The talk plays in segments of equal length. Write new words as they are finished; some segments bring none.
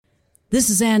This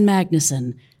is Ann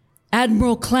Magnuson,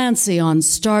 Admiral Clancy on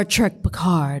Star Trek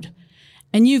Picard.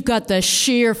 And you've got the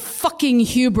sheer fucking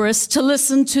hubris to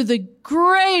listen to the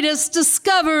greatest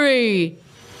discovery.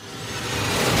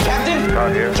 Captain?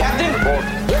 Picard here. Captain? Report.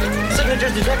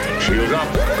 Signatures detected. Shields up.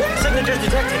 Signatures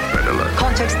detected. Red alert.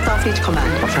 Context Starfleet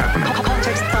Command. What's happening?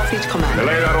 Context Starfleet Command.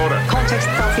 Delay that order. Context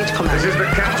Starfleet Command. This is the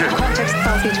captain. Context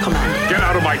Starfleet Command. Get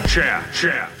out of my chair.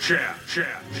 Chair.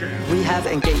 We have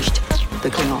engaged the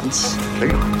Klingons.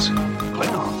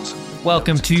 Klingons.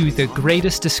 Welcome to The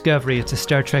Greatest Discovery. It's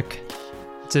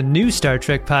a new Star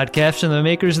Trek podcast from the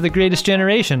makers of The Greatest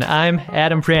Generation. I'm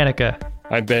Adam Pranica.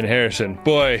 I'm Ben Harrison.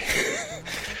 Boy,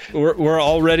 we're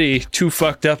already too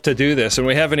fucked up to do this, and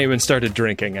we haven't even started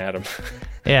drinking, Adam.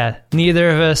 Yeah, neither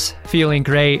of us feeling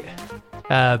great,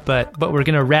 but we're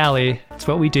gonna rally. It's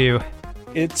what we do.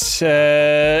 It's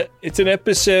an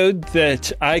episode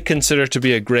that I consider to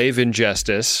be a grave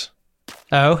injustice.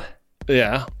 Oh?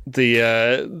 Yeah,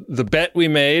 the bet we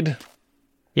made.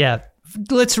 Yeah,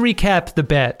 let's recap the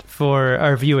bet for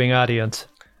our viewing audience.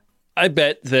 I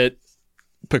bet that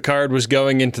Picard was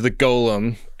going into the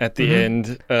Golem at the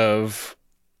end of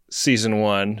season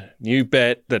 1. You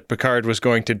bet that Picard was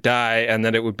going to die and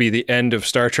that it would be the end of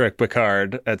Star Trek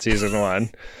Picard at season 1.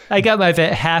 I got my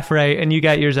bet half right, and you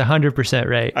got yours 100%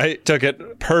 right. I took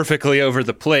it perfectly over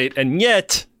the plate, and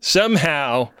yet,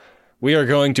 somehow, we are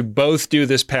going to both do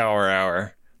this power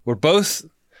hour. We're both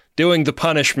doing the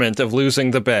punishment of losing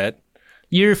the bet.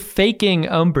 You're faking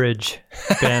umbrage,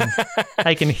 Ben.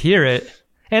 I can hear it.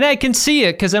 And I can see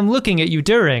it because I'm looking at you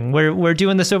during. We're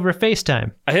doing this over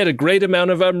FaceTime. I had a great amount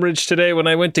of umbrage today when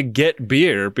I went to get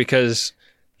beer because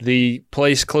the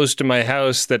place close to my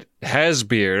house that has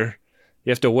beer,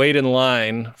 you have to wait in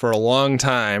line for a long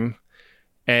time.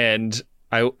 And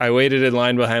I waited in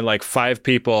line behind like 5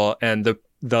 people, and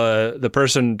the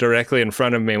person directly in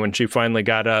front of me, when she finally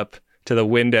got up to the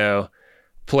window,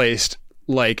 placed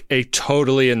like a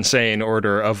totally insane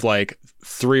order of like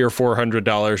 $300 or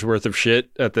 $400 worth of shit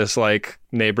at this like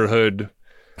neighborhood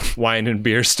wine and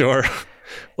beer store.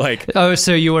 Like, oh,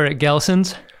 so you were at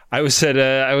Gelson's? I was at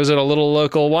a little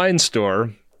local wine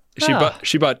store.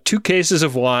 She bought 2 cases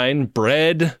of wine,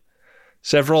 bread,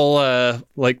 several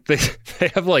like they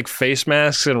have like face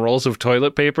masks and rolls of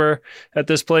toilet paper at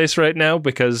this place right now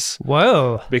because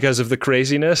of the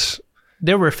craziness.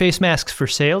 There were face masks for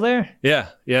sale there? Yeah.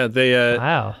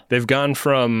 Wow. They've gone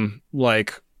from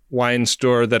like wine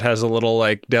store that has a little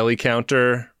like deli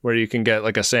counter where you can get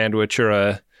like a sandwich or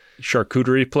a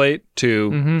charcuterie plate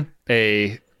to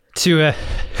a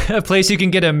place you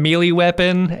can get a melee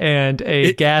weapon and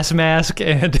a gas mask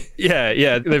and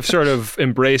yeah. They've sort of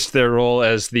embraced their role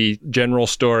as the general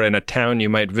store in a town you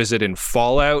might visit in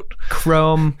Fallout.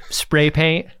 Chrome spray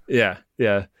paint. Yeah.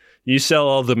 You sell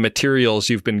all the materials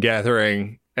you've been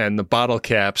gathering and the bottle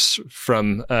caps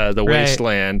from the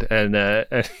wasteland,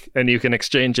 and you can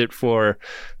exchange it for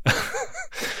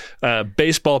a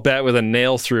baseball bat with a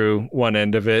nail through one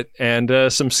end of it and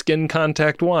some skin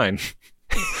contact wine.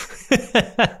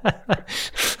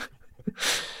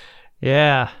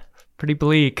 Yeah, pretty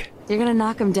bleak. You're gonna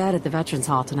knock him dead at the Veterans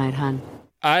Hall tonight, hon.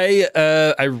 I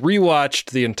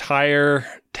rewatched the entire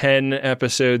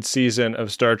 10-episode season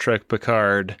of Star Trek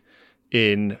Picard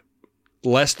in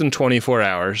less than 24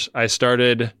 hours. I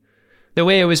started the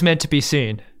way it was meant to be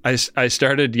seen. I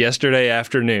started yesterday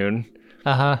afternoon.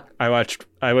 I watched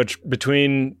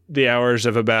between the hours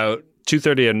of about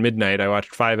 2:30 and midnight. I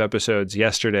watched 5 episodes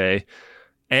yesterday,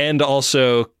 and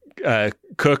also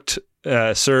cooked,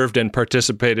 served, and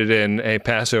participated in a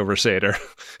Passover Seder.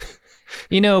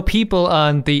 You know, people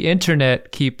on the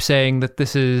internet keep saying that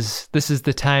this is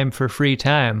the time for free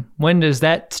time. When does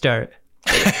that start?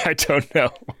 I don't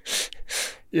know.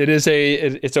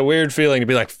 It's a weird feeling to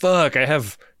be like, fuck, I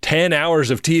have 10 hours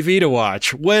of TV to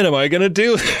watch. When am I going to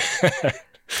do that?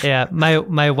 Yeah,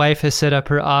 my wife has set up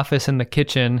her office in the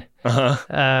kitchen.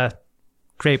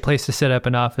 Great place to set up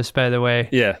an office, by the way.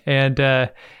 Yeah. And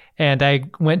I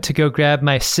went to go grab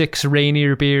my 6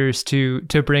 Rainier beers to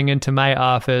bring into my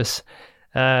office.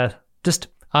 Just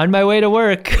on my way to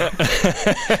work.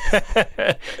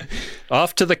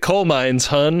 Off to the coal mines,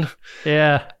 hun.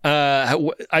 Yeah.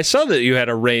 I saw that you had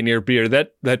a Rainier beer.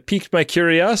 That piqued my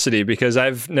curiosity because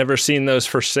I've never seen those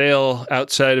for sale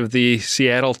outside of the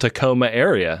Seattle-Tacoma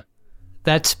area.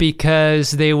 That's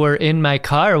because they were in my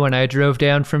car when I drove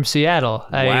down from Seattle.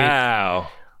 Wow.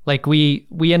 Like we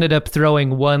ended up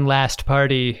throwing one last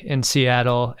party in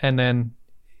Seattle and then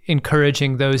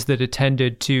encouraging those that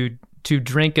attended to to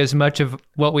drink as much of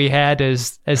what we had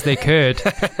as they could.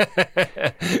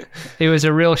 It was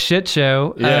a real shit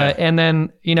show. Yeah. And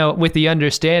then, with the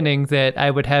understanding that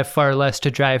I would have far less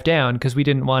to drive down because we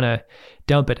didn't want to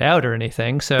dump it out or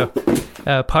anything. So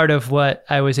part of what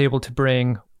I was able to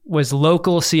bring was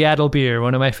local Seattle beer.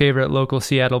 One of my favorite local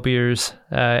Seattle beers,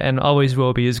 and always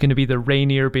will be, is going to be the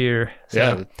Rainier beer. So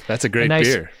Yeah, that's a great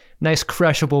beer. Nice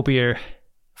crushable beer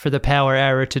for the power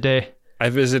hour today. I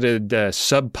visited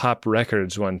Sub Pop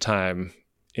Records one time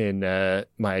in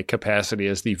my capacity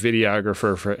as the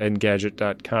videographer for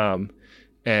Engadget.com,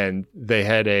 and they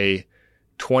had a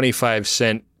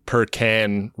 25-cent per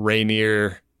can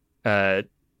Rainier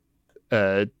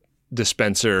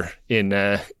dispenser in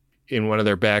one of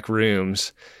their back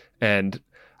rooms, and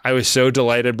I was so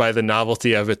delighted by the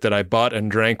novelty of it that I bought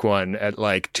and drank one at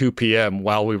like 2 p.m.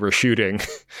 while we were shooting.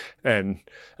 And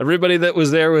everybody that was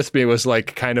there with me was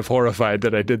like kind of horrified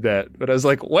that I did that. But I was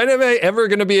like, when am I ever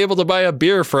going to be able to buy a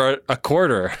beer for a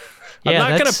quarter? I'm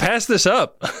not going to pass this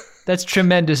up. That's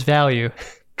tremendous value.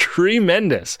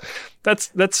 Tremendous.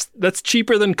 That's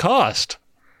cheaper than cost.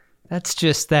 That's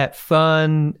just that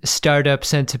fun startup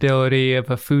sensibility of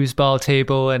a foosball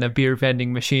table and a beer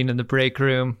vending machine in the break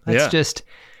room. That's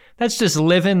just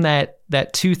living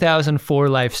that 2004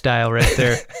 lifestyle right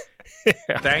there.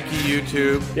 Yeah. Thank you,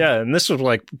 YouTube. Yeah, and this was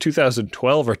like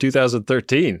 2012 or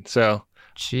 2013. So,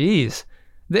 jeez,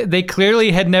 they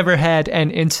clearly had never had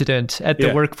an incident at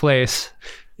the workplace.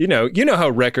 You know how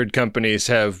record companies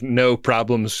have no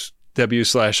problems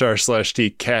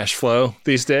W/R/T cash flow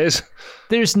these days.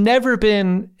 There's never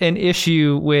been an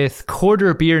issue with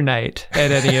quarter beer night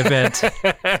at any event.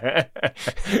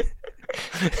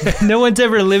 No one's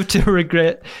ever lived to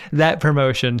regret that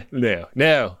promotion. No.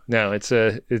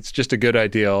 It's just a good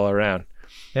idea all around.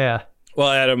 Yeah. Well,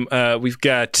 Adam, we've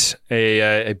got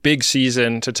a big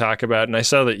season to talk about, and I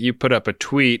saw that you put up a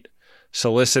tweet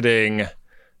soliciting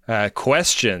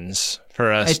questions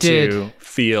for us to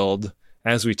field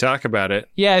as we talk about it.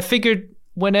 Yeah, I figured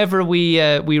whenever we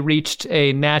reached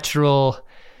a natural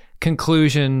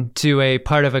conclusion to a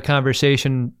part of a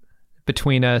conversation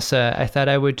between us, I thought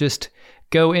I would just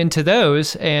go into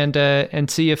those and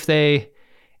see if they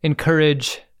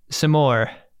encourage some more.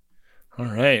 All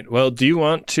right. Well, do you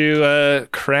want to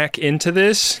crack into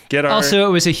this? Also,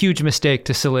 it was a huge mistake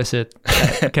to solicit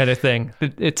that kind of thing.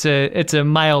 It's a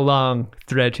mile-long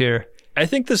thread here. I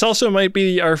think this also might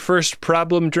be our first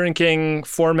problem drinking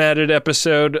formatted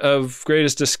episode of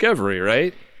Greatest Discovery,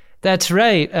 right? That's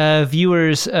right.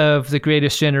 Viewers of The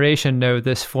Greatest Generation know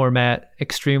this format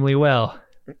extremely well.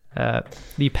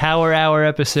 The Power Hour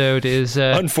episode is...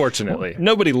 Unfortunately.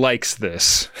 Nobody likes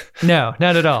this. No,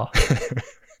 not at all.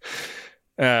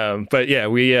 But yeah,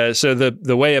 we so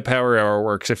the way a Power Hour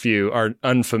works, if you are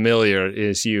unfamiliar,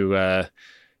 is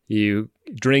you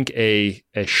drink a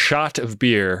shot of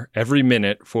beer every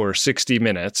minute for 60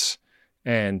 minutes.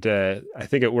 And I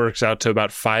think it works out to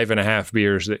about 5.5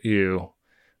 beers that you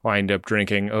wind up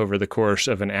drinking over the course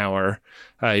of an hour.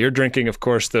 You're drinking, of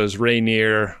course, those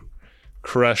Rainier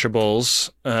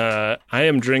Crushables. I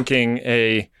am drinking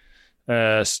a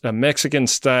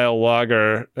Mexican-style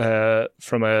lager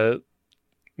from a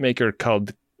maker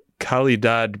called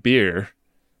Calidad Beer.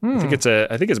 I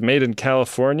think it's made in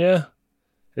California.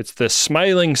 It's the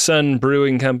Smiling Sun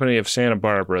Brewing Company of Santa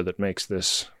Barbara that makes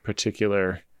this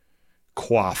particular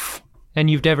quaff. And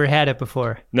you've never had it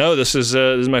before? No, this is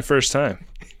my first time.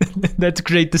 That's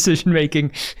great decision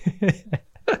making.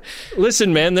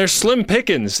 Listen, man, there's slim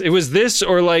pickings. It was this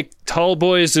or like tall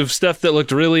boys of stuff that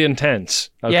looked really intense.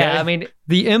 Okay? Yeah, I mean,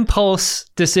 the impulse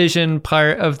decision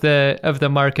part of the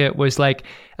market was like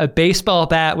a baseball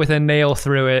bat with a nail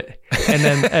through it, and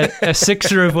then a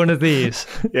sixer of one of these.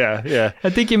 Yeah. I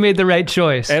think you made the right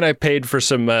choice. And I paid for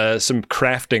some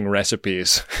crafting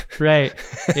recipes. Right.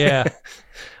 Yeah.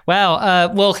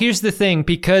 Wow. Well, here's the thing.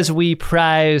 Because we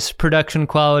prize production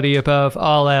quality above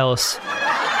all else,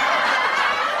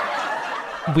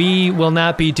 we will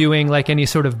not be doing like any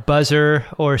sort of buzzer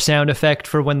or sound effect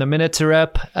for when the minutes are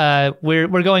up. We're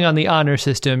going on the honor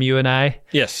system, you and I.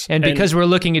 Yes. And because we're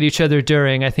looking at each other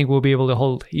during, I think we'll be able to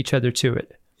hold each other to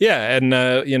it. Yeah,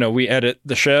 and we edit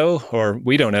the show, or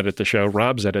we don't edit the show.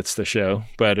 Rob's edits the show,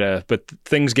 but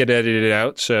things get edited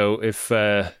out. So if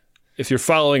you're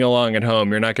following along at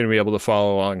home, you're not going to be able to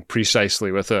follow along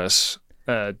precisely with us,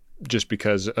 just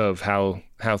because of how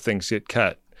things get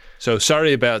cut. So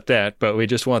sorry about that, but we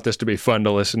just want this to be fun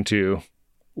to listen to,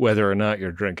 whether or not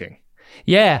you're drinking.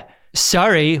 Yeah,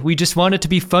 sorry. We just want it to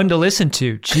be fun to listen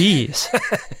to. Jeez.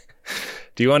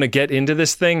 Do you want to get into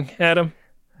this thing, Adam?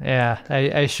 Yeah,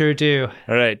 I sure do.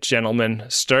 All right, gentlemen,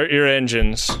 start your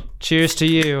engines. Cheers to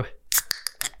you.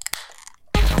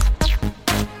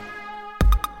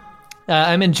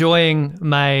 I'm enjoying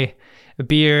my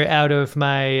beer out of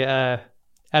my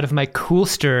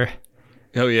Coolster.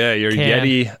 Oh yeah, your can.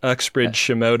 Yeti Uxbridge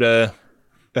Shimoda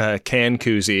can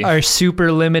koozie. Our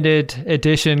super limited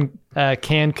edition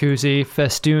can koozie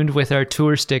festooned with our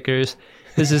tour stickers.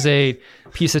 This is a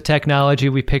piece of technology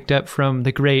we picked up from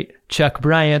the great Chuck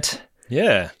Bryant.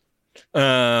 Yeah.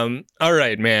 All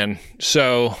right, man.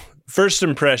 So first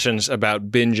impressions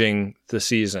about binging the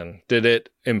season. Did it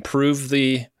improve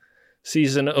the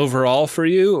season overall for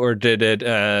you, or did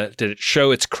it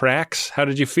show its cracks? How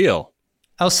did you feel?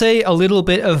 I'll say a little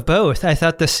bit of both. I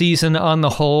thought the season on the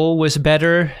whole was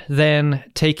better than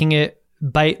taking it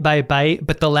bite by bite,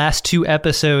 but the last 2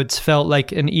 episodes felt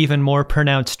like an even more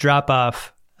pronounced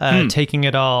drop-off, taking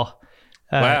it all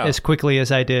Wow. as quickly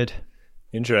as I did.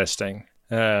 Interesting.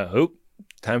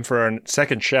 Time for our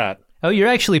second shot. Oh, you're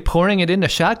actually pouring it into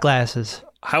shot glasses.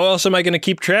 How else am I going to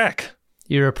keep track?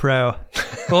 You're a pro.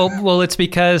 Well, it's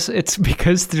because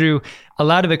through a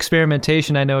lot of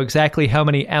experimentation, I know exactly how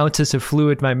many ounces of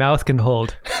fluid my mouth can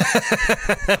hold.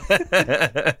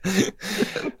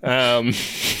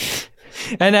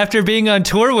 And after being on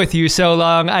tour with you so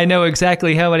long, I know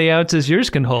exactly how many ounces yours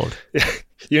can hold.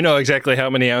 You know exactly how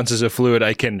many ounces of fluid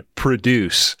I can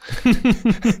produce.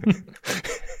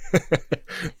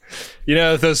 You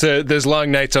know, those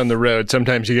long nights on the road,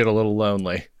 sometimes you get a little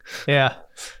lonely. Yeah.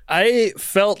 I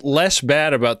felt less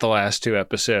bad about the last 2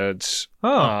 episodes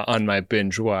on my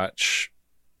binge watch.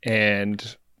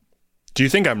 And do you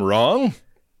think I'm wrong?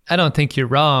 I don't think you're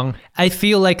wrong. I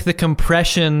feel like the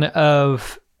compression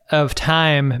of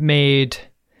time made...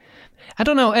 I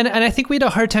don't know, and I think we had a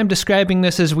hard time describing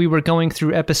this as we were going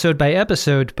through episode by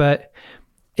episode, but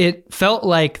it felt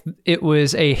like it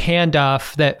was a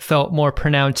handoff that felt more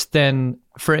pronounced than,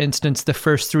 for instance, the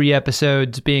first 3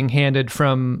 episodes being handed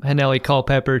from Hanelle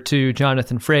Culpepper to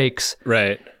Jonathan Frakes.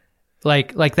 Right.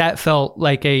 Like that felt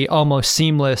like a almost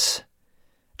seamless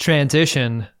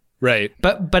transition. Right.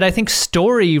 But I think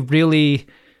story really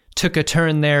took a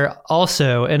turn there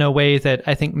also in a way that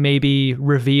I think maybe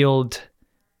revealed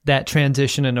that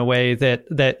transition in a way that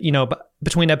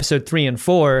between episode 3 and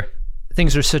 4,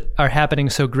 things are happening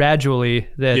so gradually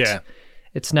that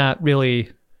it's not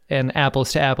really an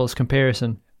apples to apples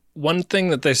comparison. One thing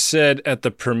that they said at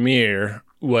the premiere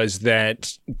was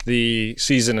that the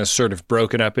season is sort of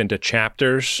broken up into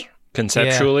chapters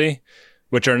conceptually,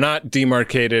 which are not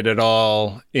demarcated at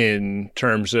all in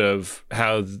terms of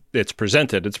how it's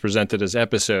presented. It's presented as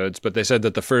episodes, but they said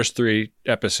that the first 3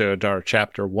 episodes are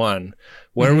chapter 1.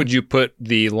 Where would you put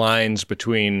the lines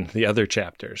between the other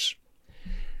chapters?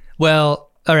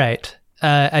 Well, all right.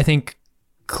 I think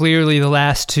clearly the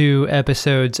last 2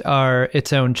 episodes are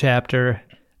its own chapter.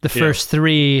 The first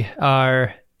 3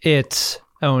 are its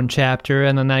own chapter,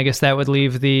 and then I guess that would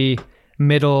leave the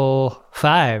middle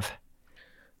 5.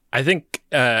 I think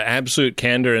Absolute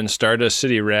Candor and Stardust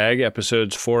City Rag,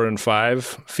 episodes 4 and 5,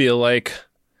 feel like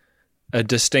a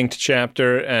distinct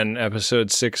chapter, and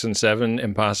episodes 6 and 7,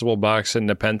 Impossible Box and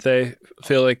Nepenthe,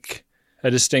 feel like a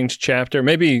distinct chapter.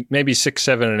 Maybe 6,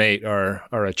 7, and 8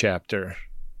 are a chapter.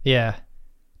 Yeah.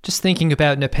 Just thinking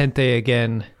about Nepenthe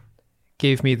again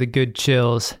gave me the good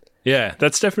chills. Yeah,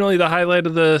 that's definitely the highlight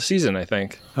of the season, I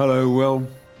think. Hello, Will.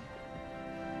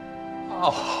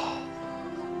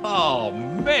 Oh,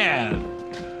 man.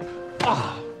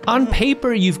 On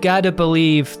paper, you've got to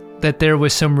believe that there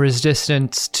was some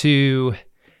resistance to,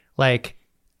 like,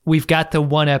 we've got the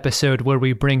one episode where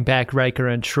we bring back Riker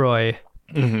and Troy.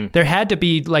 Mm-hmm. There had to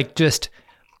be, like, just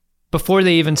before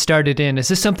they even started in, is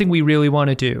this something we really want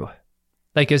to do?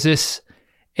 Like, is this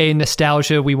a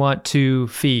nostalgia we want to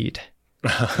feed?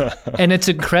 And it's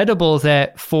incredible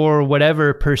that for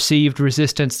whatever perceived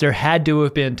resistance there had to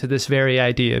have been to this very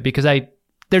idea, because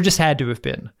there just had to have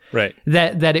been. Right.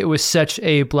 That it was such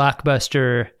a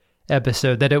blockbuster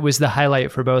episode, that it was the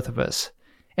highlight for both of us.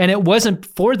 And it wasn't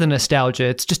for the nostalgia.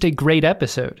 It's just a great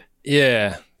episode.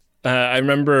 Yeah. I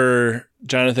remember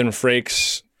Jonathan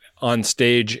Frakes on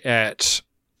stage at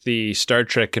the Star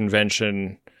Trek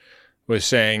convention was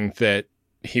saying that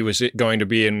he was going to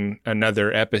be in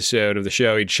another episode of the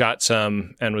show. He'd shot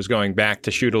some and was going back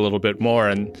to shoot a little bit more.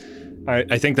 And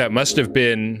I think that must have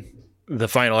been the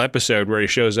final episode where he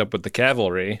shows up with the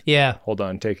cavalry. Yeah. Hold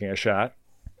on, taking a shot.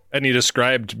 And he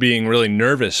described being really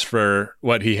nervous for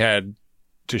what he had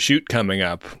to shoot coming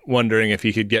up, wondering if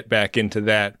he could get back into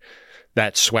that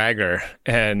swagger.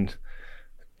 And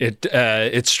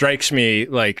it strikes me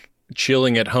like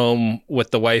chilling at home with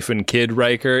the wife and kid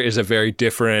Riker is a very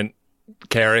different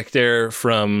character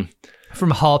from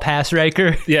Hall Pass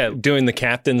Riker. Yeah, doing the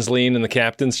captain's lean in the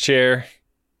captain's chair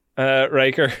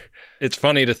Riker. It's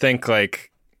funny to think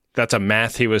like that's a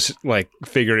math he was like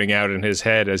figuring out in his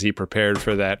head as he prepared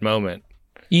for that moment.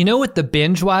 You know what the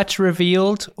binge watch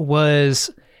revealed was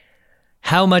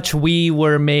how much we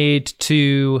were made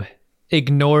to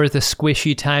ignore the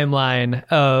squishy timeline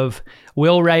of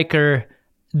Will Riker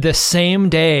the same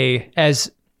day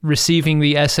as receiving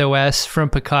the SOS from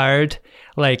Picard,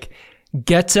 like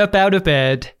gets up out of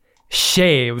bed,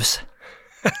 shaves,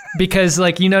 because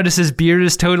like you notice his beard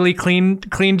is totally clean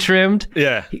trimmed.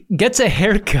 Yeah. Gets a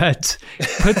haircut,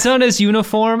 puts on his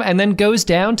uniform, and then goes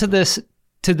down to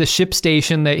the ship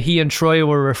station that he and Troy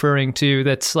were referring to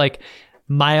that's like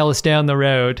miles down the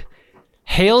road,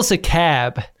 hails a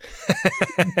cab,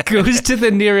 goes to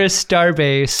the nearest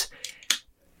starbase,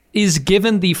 is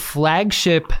given the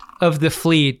flagship of the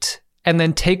fleet, and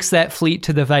then takes that fleet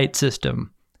to the Vite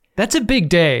system. That's a big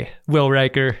day, Will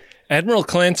Riker. Admiral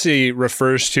Clancy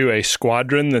refers to a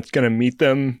squadron that's going to meet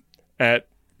them at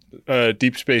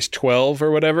Deep Space 12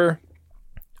 or whatever.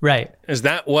 Right. Is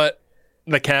that what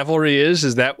the cavalry is?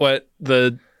 Is that what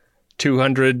the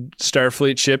 200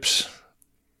 Starfleet ships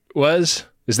was?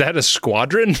 Is that a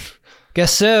squadron?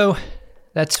 Guess so.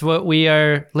 That's what we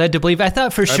are led to believe. I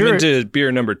thought for sure. I'm into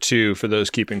beer number 2 for those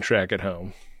keeping track at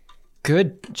home.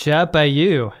 Good job by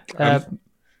you.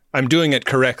 I'm doing it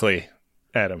correctly,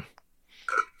 Adam.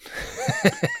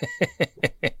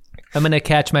 I'm going to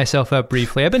catch myself up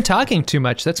briefly. I've been talking too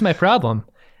much. That's my problem.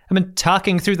 I've been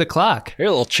talking through the clock. You're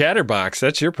a little chatterbox.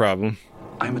 That's your problem.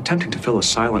 I'm attempting to fill a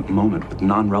silent moment with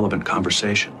non-relevant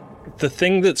conversation. The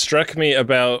thing that struck me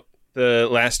about the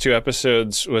last 2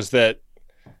 episodes was that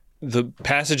the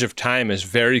passage of time is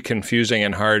very confusing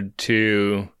and hard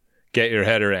to get your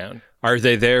head around. Are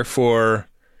they there for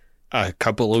a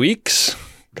couple of weeks,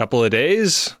 a couple of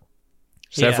days,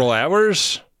 several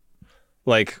hours?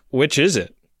 Like, which is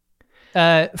it?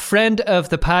 Friend of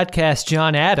the podcast,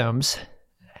 John Adams,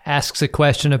 asks a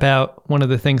question about one of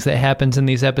the things that happens in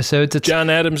these episodes. It's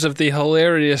John Adams of the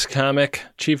hilarious comic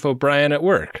Chief O'Brien at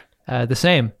Work. The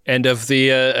same. And of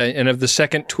the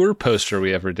second tour poster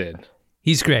we ever did.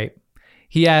 He's great.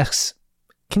 He asks,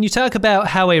 can you talk about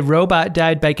how a robot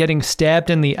died by getting stabbed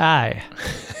in the eye?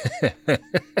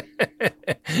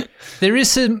 There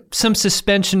is some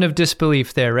suspension of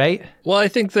disbelief there, right? Well, I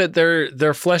think that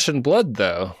they're flesh and blood,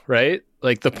 though, right?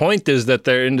 Like, the point is that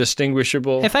they're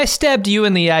indistinguishable. If I stabbed you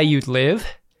in the eye, you'd live.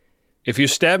 If you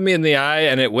stabbed me in the eye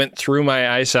and it went through my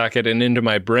eye socket and into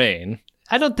my brain...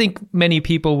 I don't think many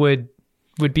people would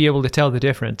be able to tell the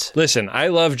difference. Listen, I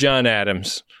love John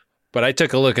Adams, but I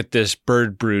took a look at this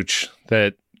bird brooch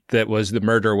that was the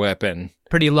murder weapon.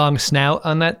 Pretty long snout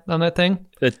on that thing?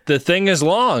 The thing is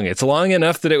long. It's long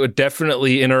enough that it would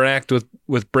definitely interact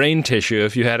with brain tissue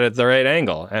if you had it at the right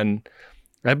angle. And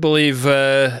I believe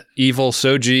evil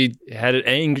Soji had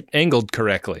it angled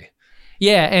correctly.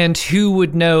 Yeah, and who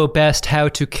would know best how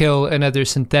to kill another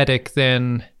synthetic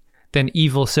than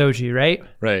evil Soji, right?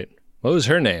 Right. What was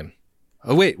her name?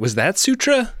 Oh, wait, was that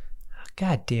Sutra?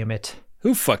 God damn it.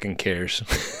 Who fucking cares?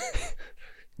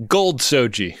 Gold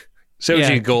Soji.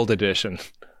 Soji Gold Edition.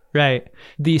 Right.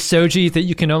 The Soji that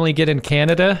you can only get in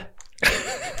Canada.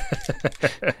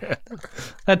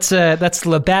 That's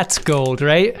Labatt's Gold,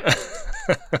 right?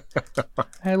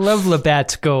 I love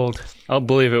Labatt's Gold. I'll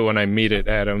believe it when I meet it,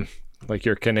 Adam. Like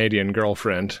your Canadian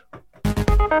girlfriend.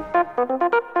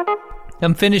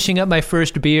 I'm finishing up my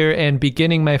first beer and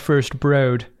beginning my first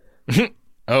brood.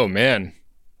 Oh, man.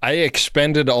 I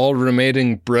expended all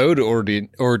remaining brood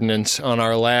ordnance on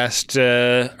our last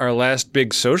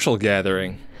big social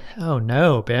gathering. Oh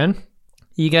no, Ben.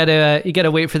 You gotta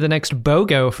wait for the next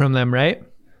BOGO from them, right?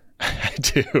 I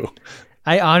do.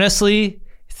 I honestly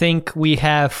think we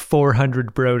have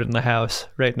 400 brood in the house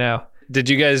right now. Did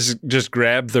you guys just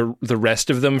grab the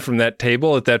rest of them from that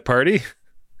table at that party?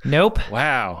 Nope.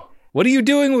 Wow. What are you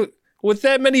doing with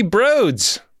that many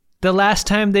broads? The last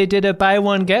time they did a buy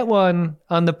one, get one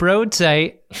on the Broad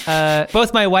site,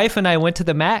 both my wife and I went to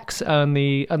the max on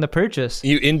the purchase.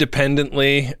 You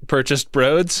independently purchased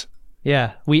broads?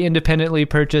 Yeah, we independently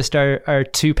purchased our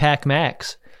 2-pack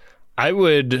max. I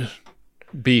would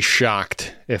be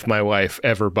shocked if my wife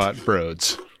ever bought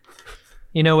broads.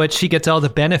 You know what? She gets all the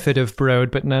benefit of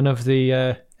Broad, but none of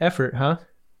the effort, huh?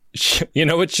 You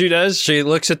know what she does? She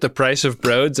looks at the price of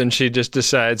broads and she just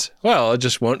decides, well, I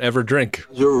just won't ever drink.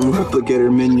 Your replicator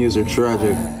menus are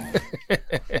tragic.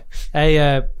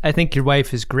 I think your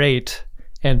wife is great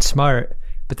and smart,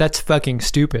 but that's fucking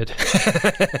stupid.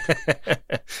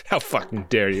 How fucking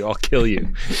dare you? I'll kill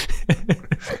you.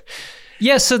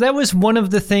 Yeah, so that was one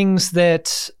of the things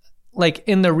that, like,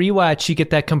 in the rewatch, you get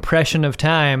that compression of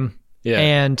time. Yeah.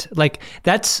 And like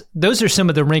those are some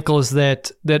of the wrinkles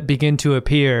that begin to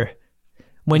appear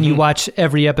when you watch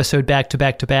every episode back to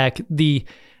back to back, the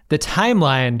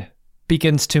timeline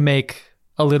begins to make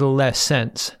a little less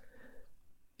sense.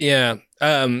 Yeah.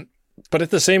 But at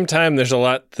the same time, there's a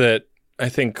lot that I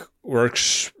think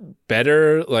works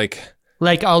better. Like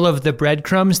all of the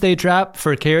breadcrumbs they drop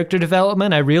for character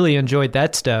development. I really enjoyed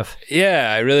that stuff.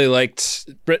 Yeah, I really liked,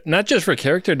 not just for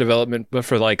character development, but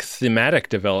for like thematic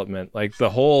development. Like the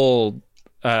whole,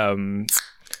 the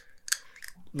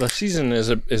season is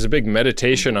a big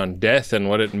meditation on death and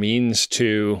what it means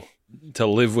to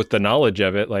live with the knowledge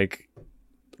of it. Like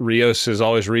Rios is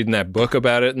always reading that book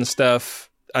about it and stuff.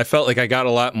 I felt like I got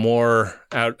a lot more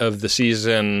out of the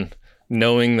season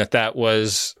knowing that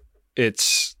was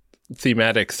its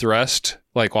thematic thrust,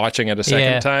 like watching it a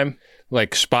second time,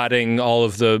 like spotting all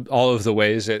of the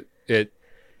ways it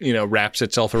wraps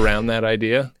itself around that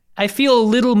idea. I feel a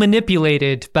little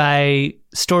manipulated by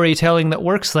storytelling that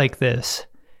works like this,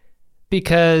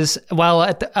 because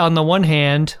while on the one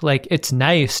hand, like it's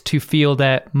nice to feel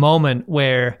that moment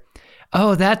where,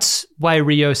 oh, that's why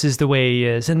Rios is the way he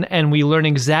is, and we learn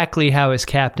exactly how his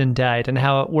captain died and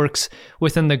how it works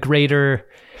within the greater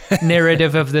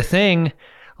narrative of the thing.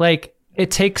 Like,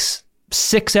 it takes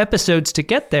 6 episodes to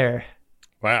get there.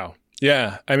 Wow.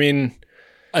 Yeah. I mean,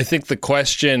 I think the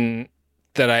question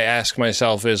that I ask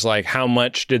myself is like, how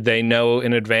much did they know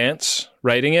in advance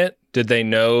writing it? Did they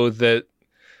know that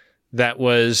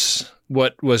was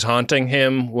what was haunting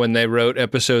him when they wrote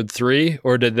episode 3,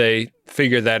 or did they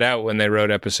figure that out when they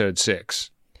wrote episode 6?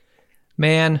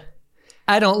 Man,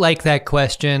 I don't like that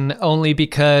question, only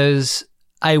because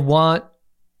I want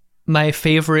my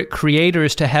favorite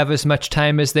creators to have as much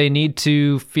time as they need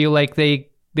to feel like they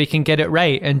can get it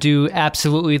right and do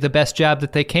absolutely the best job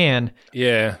that they can.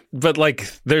 Yeah, but like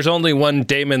there's only one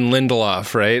Damon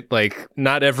Lindelof, right? Like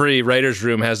not every writer's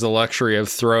room has the luxury of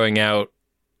throwing out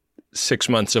 6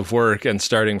 months of work and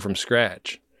starting from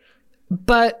scratch.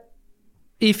 But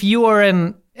if you are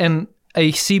a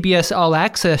CBS All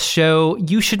Access show,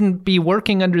 you shouldn't be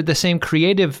working under the same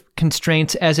creative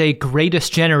constraints as a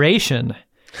Greatest Generation,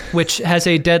 which has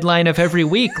a deadline of every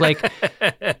week. Like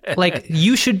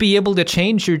you should be able to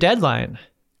change your deadline,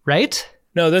 right?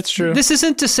 No, that's true. This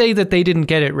isn't to say that they didn't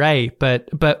get it right,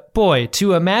 but boy,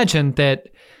 to imagine that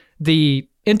the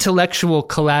intellectual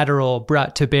collateral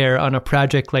brought to bear on a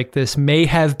project like this may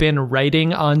have been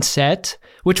writing on set,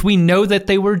 which we know that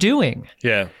they were doing.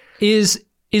 Yeah. Is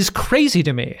crazy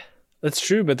to me. That's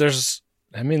true, but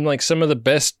like some of the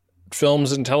best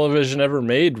films and television ever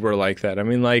made were like that. I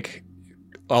mean, like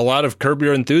a lot of Curb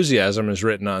Your Enthusiasm is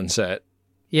written on set.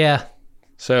 Yeah.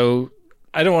 So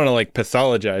I don't want to like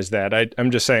pathologize that.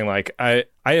 I'm just saying like I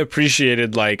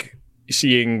appreciated like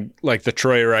seeing like the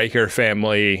Troy Riker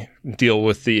family deal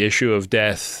with the issue of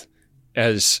death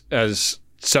as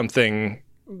something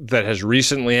that has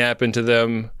recently happened to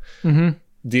them.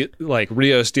 Mm-hmm. Like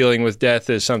Rios dealing with death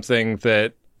is something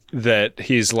that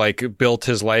he's like built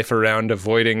his life around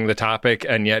avoiding the topic,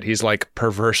 and yet he's like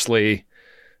perversely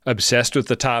obsessed with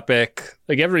the topic.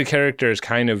 Like every character is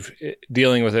kind of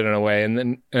dealing with it in a way,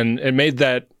 and it made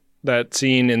that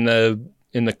scene in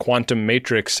the quantum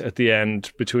matrix at the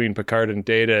end between Picard and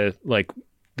Data like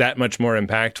that much more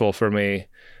impactful for me,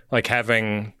 like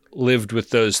having lived with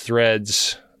those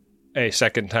threads a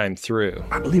second time through.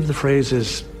 I believe the phrase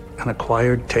is an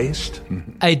acquired taste.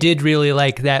 I did really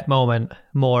like that moment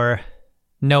more,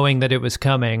 knowing that it was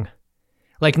coming,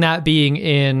 like not being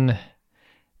in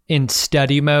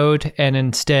study mode and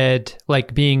instead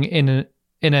like being in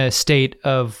a state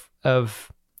of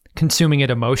consuming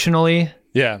it emotionally.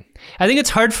 Yeah. I think it's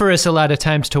hard for us a lot of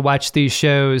times to watch these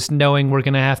shows knowing we're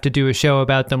going to have to do a show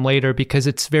about them later because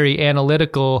it's very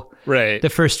analytical right. the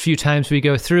first few times we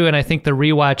go through. And I think the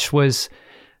rewatch was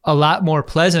a lot more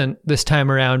pleasant this time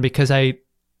around because I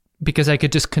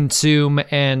could just consume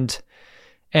and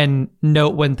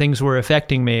note when things were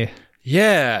affecting me.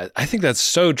 Yeah, I think that's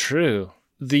so true.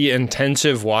 The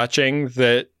intensive watching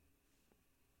that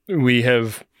we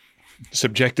have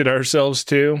subjected ourselves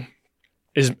to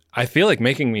is, I feel like,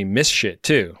 making me miss shit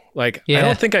too. Like, yeah. I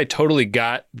don't think I totally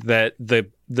got that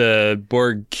the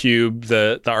Borg cube,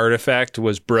 the artifact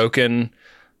was broken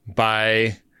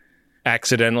by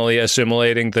accidentally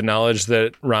assimilating the knowledge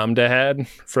that Ramda had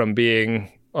from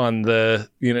being on the,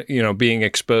 being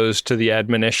exposed to the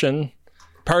admonition.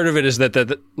 Part of it is that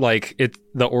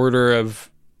the order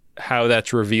of how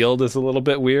that's revealed is a little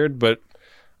bit weird, but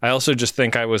I also just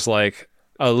think I was like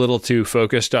a little too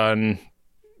focused on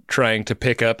trying to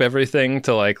pick up everything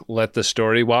to like let the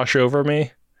story wash over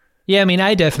me. Yeah, I mean,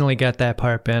 I definitely got that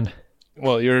part, Ben.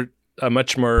 Well, you're a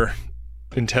much more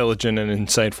intelligent and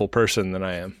insightful person than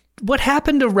I am. What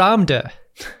happened to Ramda?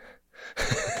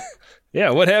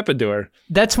 Yeah, what happened to her?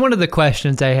 That's one of the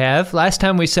questions I have. Last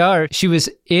time we saw her, she was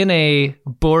in a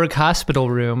Borg hospital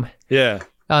room. Yeah.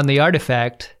 On the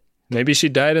artifact. Maybe she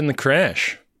died in the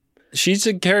crash. She's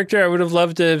a character I would have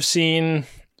loved to have seen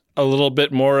a little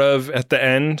bit more of at the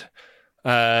end.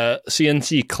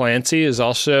 CNC Clancy is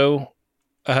also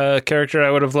a character I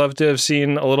would have loved to have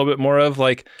seen a little bit more of.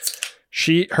 Like,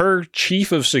 her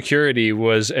chief of security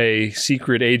was a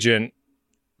secret agent,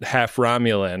 half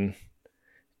Romulan,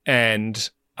 and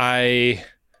I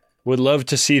would love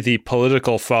to see the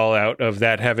political fallout of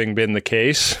that having been the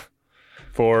case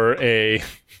for a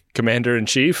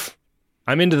commander-in-chief.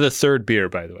 I'm into the third beer,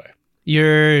 by the way.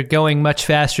 You're going much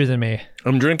faster than me.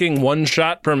 I'm drinking 1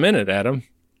 shot per minute, Adam.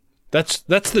 That's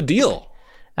the deal.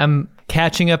 I'm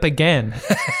catching up again.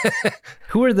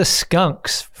 Who are the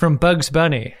skunks from Bugs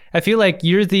Bunny? I feel like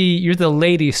you're the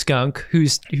lady skunk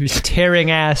who's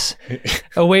tearing ass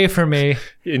away from me.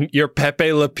 You're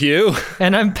Pepe Le Pew?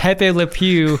 And I'm Pepe Le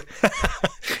Pew.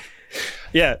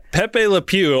 Yeah, Pepe Le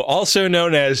Pew, also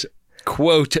known as,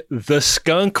 quote, the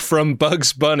skunk from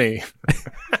Bugs Bunny.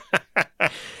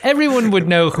 Everyone would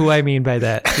know who I mean by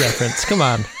that reference. Come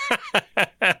on.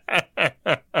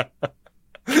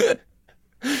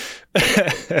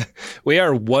 We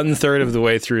are 1/3 of the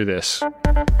way through this.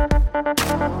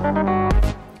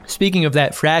 Speaking of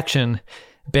that fraction,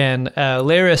 Ben,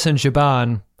 Laris and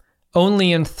Jaban,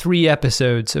 only in 3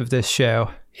 episodes of this show.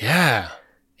 Yeah.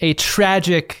 A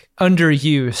tragic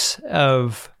underuse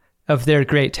of their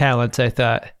great talents, I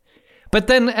thought. But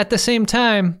then at the same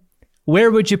time,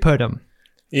 where would you put them?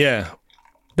 Yeah.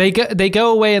 They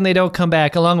go away and they don't come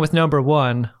back, along with number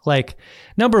 1. Like,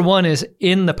 number 1 is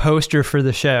in the poster for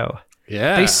the show.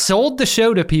 Yeah. They sold the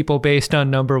show to people based on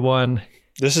number 1.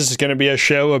 This is going to be a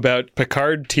show about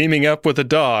Picard teaming up with a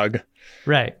dog.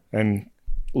 Right. And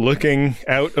looking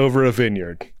out over a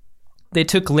vineyard. They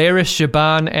took Laris,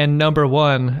 Jaban, and number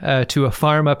 1 to a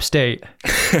farm upstate.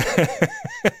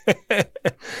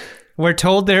 We're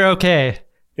told they're okay.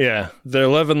 Yeah, they're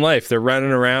living life. They're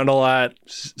running around a lot,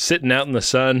 sitting out in the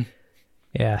sun.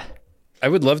 Yeah. I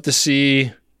would love to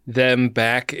see them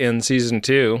back in season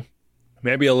 2.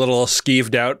 Maybe a little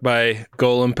skeeved out by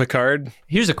Golem Picard.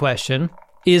 Here's a question.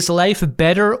 Is life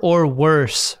better or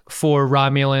worse for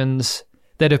Romulans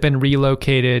that have been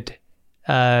relocated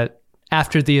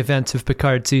after the events of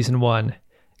Picard season 1,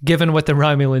 given what the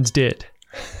Romulans did?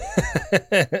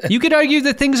 You could argue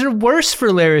that things are worse for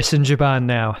Laris and Jaban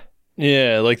now.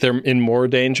 Yeah, like they're in more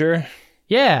danger.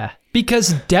 Yeah,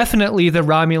 because definitely the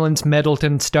Romulans meddled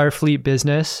in Starfleet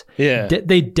business. Yeah.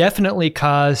 They definitely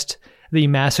caused the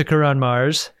massacre on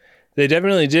Mars. They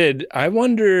definitely did. I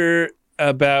wonder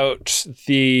about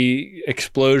the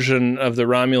explosion of the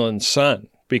Romulan sun,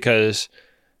 because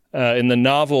in the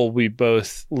novel we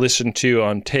both listened to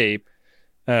on tape,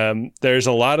 there's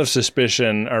a lot of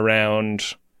suspicion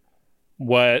around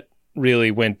what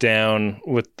really went down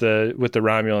with the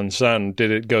Romulan sun.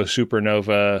 Did it go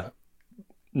supernova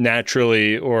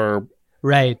naturally, or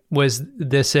right? Was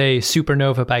this a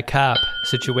supernova by cop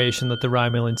situation that the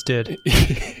Romulans did?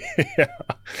 Yeah.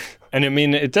 And I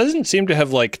mean, it doesn't seem to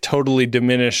have like totally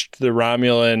diminished the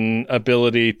Romulan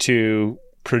ability to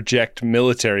project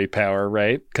military power,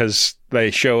 right? Because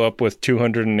they show up with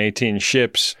 218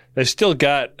 ships. They still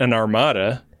got an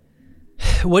armada.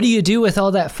 What do you do with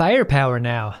all that firepower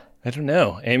now? I don't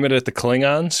know. Aim it at the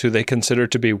Klingons, who they consider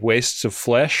to be wastes of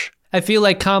flesh. I feel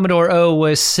like Commodore O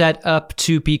was set up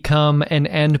to become an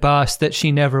end boss that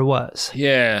she never was.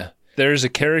 Yeah. There's a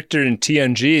character in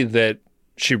TNG that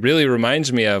she really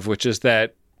reminds me of, which is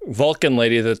that Vulcan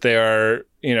lady that they are,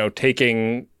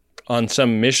 taking on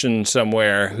some mission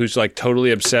somewhere, who's like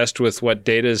totally obsessed with what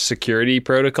Data's security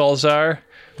protocols are.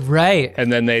 Right.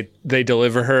 And then they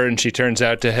deliver her and she turns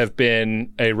out to have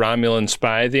been a Romulan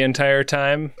spy the entire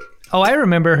time. Oh, I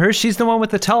remember her. She's the one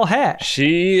with the tall hat.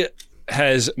 She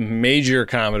has major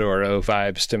Commodore O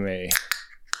vibes to me.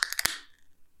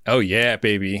 Oh yeah,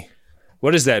 baby.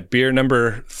 What is that, beer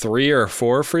number 3 or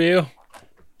 4 for you?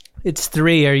 It's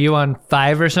 3. Are you on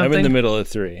 5 or something? I'm in the middle of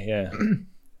 3, yeah.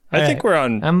 I think we're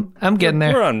on... I'm getting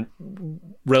there. We're on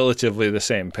relatively the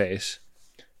same pace.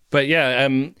 But yeah,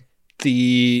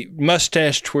 the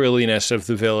mustache twirliness of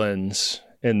the villains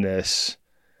in this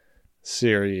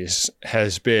series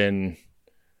has been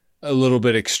a little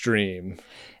bit extreme.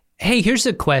 Hey, here's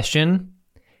a question.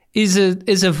 Is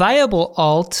a viable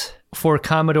alt for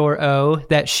Commodore O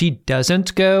that she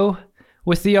doesn't go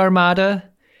with the Armada,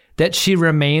 that she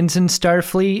remains in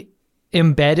Starfleet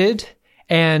embedded,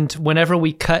 and whenever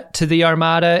we cut to the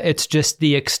Armada, it's just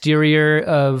the exterior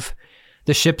of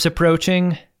the ships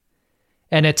approaching,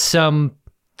 and it's some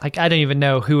like, I don't even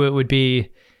know who it would be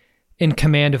in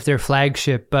command of their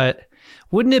flagship, but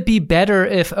wouldn't it be better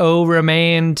if O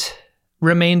remained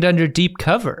under deep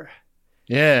cover?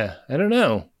 Yeah, I don't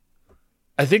know.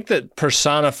 I think that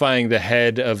personifying the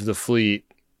head of the fleet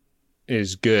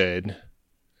is good,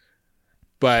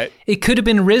 but it could have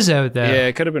been Rizzo, though. Yeah,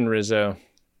 it could have been Rizzo.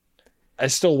 I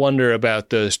still wonder about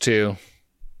those two,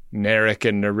 Narek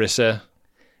and Narissa.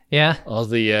 Yeah, all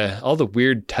the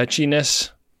weird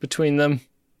touchiness between them.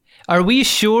 Are we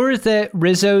sure that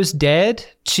Rizzo's dead?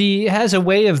 She has a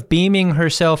way of beaming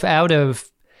herself out of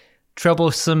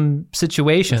troublesome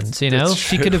situations, you know?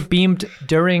 She could have beamed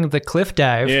during the cliff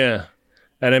dive. Yeah.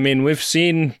 And I mean, we've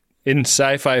seen in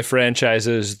sci-fi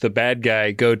franchises the bad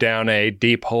guy go down a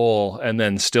deep hole and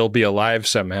then still be alive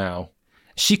somehow.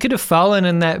 She could have fallen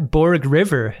in that Borg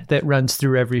river that runs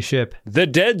through every ship. The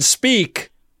dead speak.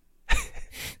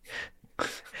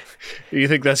 You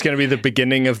think that's going to be the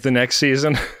beginning of the next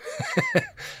season?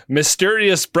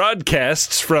 Mysterious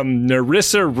broadcasts from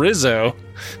Narissa Rizzo.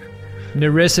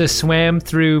 Narissa swam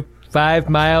through 5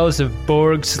 miles of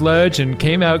Borg sludge and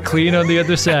came out clean on the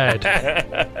other side.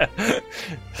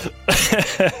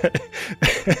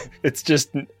 It's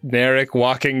just Narek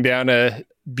walking down a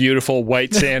beautiful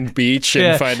white sand beach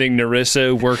and finding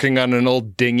Narissa working on an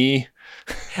old dinghy.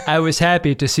 I was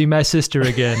happy to see my sister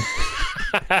again.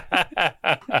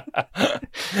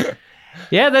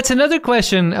 Yeah, that's another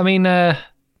question. I mean,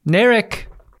 Narek,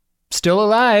 still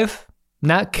alive,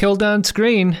 not killed on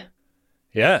screen.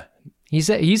 Yeah.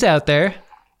 He's out there.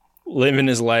 Living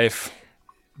his life.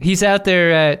 He's out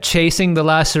there chasing the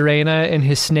La Serena in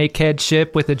his snakehead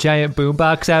ship with a giant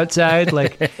boombox outside,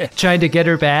 like trying to get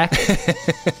her back.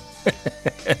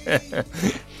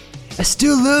 I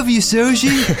still love you, Soji.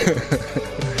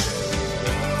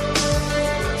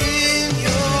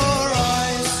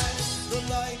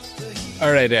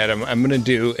 All right, Adam, I'm going to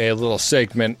do a little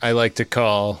segment I like to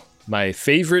call my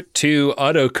favorite 2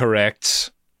 autocorrects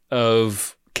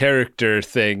of character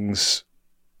things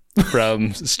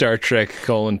from Star Trek: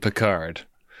 Picard.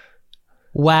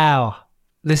 Wow.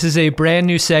 This is a brand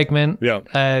new segment.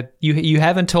 Yeah. You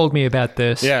haven't told me about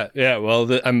this. Yeah. Well,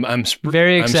 I'm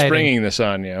very exciting. I'm springing this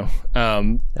on you.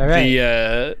 All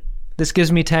right. This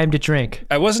gives me time to drink.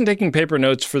 I wasn't taking paper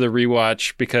notes for the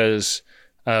rewatch because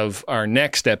of our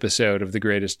next episode of The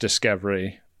Greatest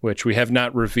Discovery, which we have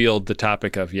not revealed the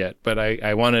topic of yet. But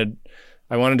I wanted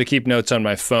to keep notes on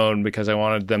my phone because I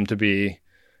wanted them to be,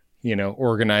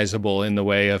 organizable in the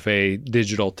way of a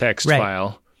digital text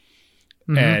file.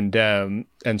 Mm-hmm.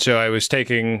 And so I was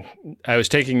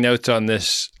taking notes on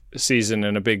this season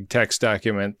in a big text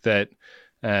document that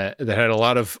had a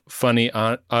lot of funny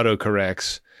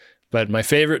autocorrects. But my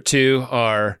favorite 2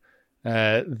 are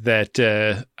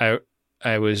that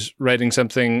I was writing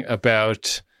something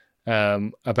about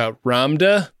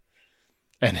Ramda,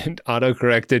 and it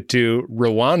autocorrected to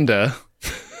Rwanda.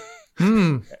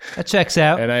 That checks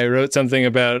out. And I wrote something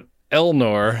about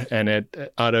Elnor, and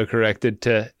it autocorrected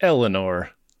to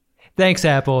Eleanor. Thanks,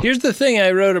 Apple. Here's the thing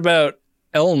I wrote about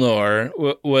Elnor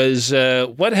was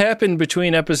what happened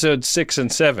between episodes 6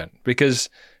 and 7, because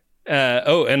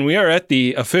and we are at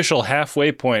the official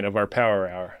halfway point of our power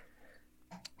hour,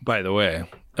 by the way.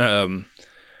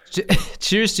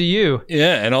 Cheers to you.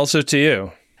 Yeah, and also to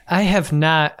you. I have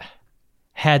not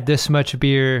had this much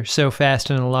beer so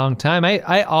fast in a long time.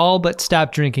 I all but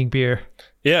stopped drinking beer.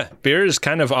 Yeah, beer is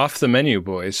kind of off the menu,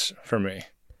 boys, for me.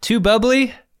 Too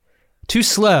bubbly, too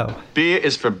slow. Beer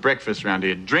is for breakfast round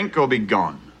here. Drink or be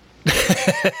gone.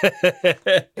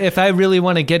 If I really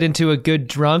want to get into a good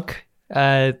drunk,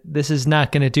 this is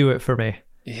not going to do it for me.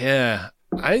 Yeah.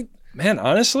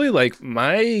 Honestly, like,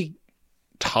 my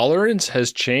tolerance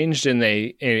has changed in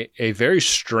a very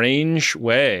strange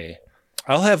way.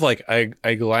 I'll have like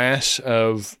a glass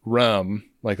of rum,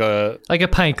 like a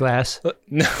pint glass.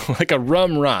 No, like a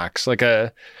rum rocks,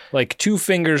 like 2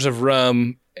 fingers of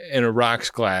rum in a rocks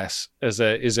glass is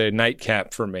a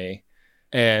nightcap for me.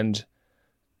 And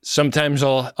sometimes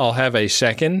I'll have a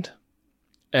second.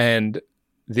 And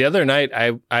the other night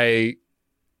I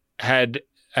had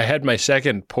my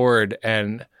second poured,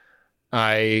 and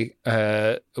I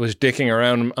was dicking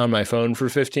around on my phone for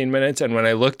 15 minutes. And when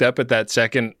I looked up at that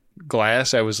second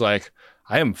glass, I was like,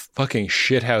 I am fucking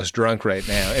shithouse drunk right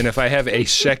now. And if I have a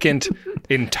second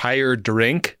entire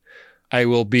drink, I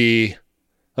will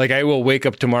wake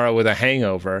up tomorrow with a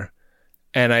hangover.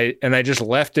 And I just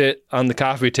left it on the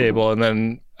coffee table. And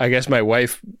then I guess my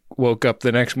wife woke up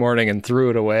the next morning and threw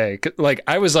it away. Like,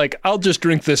 I was like, I'll just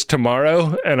drink this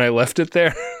tomorrow. And I left it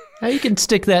there. Now you can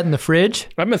stick that in the fridge.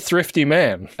 I'm a thrifty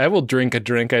man. I will drink a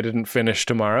drink I didn't finish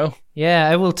tomorrow. Yeah,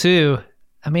 I will too.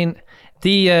 I mean,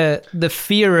 The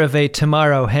fear of a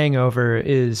tomorrow hangover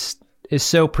is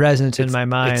so present in my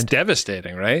mind. It's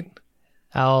devastating, right?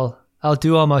 I'll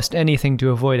do almost anything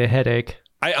to avoid a headache.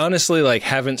 I honestly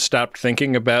haven't stopped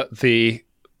thinking about the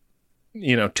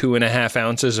 2.5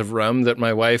 ounces of rum that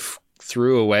my wife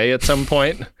threw away at some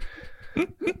point.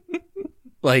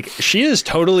 She is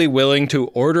totally willing to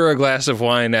order a glass of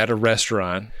wine at a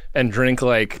restaurant and drink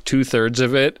 2/3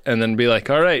 of it and then be like,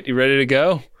 all right, you ready to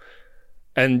go?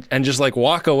 And just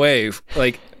walk away.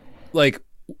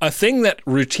 A thing that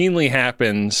routinely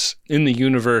happens in the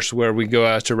universe where we go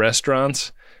out to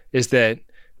restaurants is that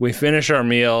we finish our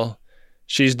meal,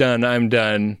 she's done, I'm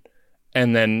done,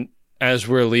 and then as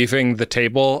we're leaving the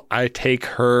table, I take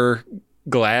her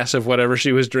glass of whatever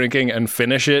she was drinking and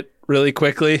finish it really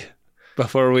quickly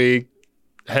before we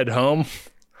head home.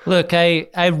 Look, I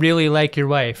really like your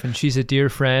wife, and she's a dear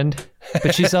friend,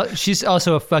 but she's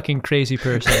also a fucking crazy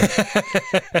person.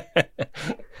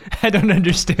 I don't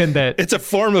understand that. It's a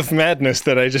form of madness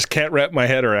that I just can't wrap my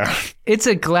head around. It's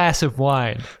a glass of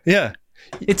wine. Yeah.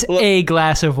 It's a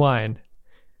glass of wine.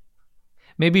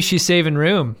 Maybe she's saving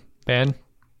room, Ben.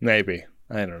 Maybe.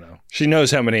 I don't know. She knows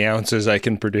how many ounces I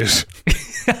can produce.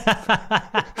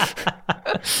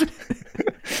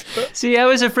 See, I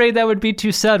was afraid that would be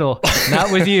too subtle.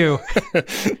 Not with you.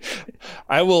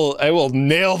 I will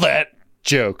nail that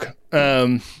joke.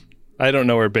 I don't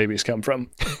know where babies come from.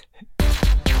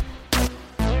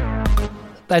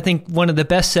 I think one of the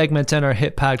best segments on our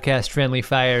hit podcast, Friendly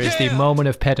Fire, is the moment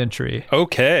of pedantry.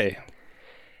 Okay.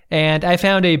 And I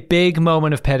found a big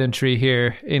moment of pedantry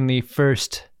here in the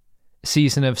first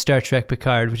season of Star Trek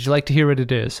Picard. Would you like to hear what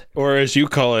it is? Or as you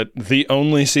call it, the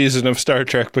only season of Star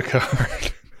Trek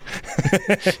Picard.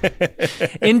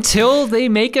 Until they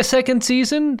make a second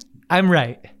season, I'm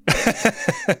right.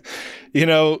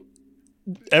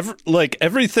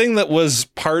 Everything that was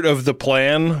part of the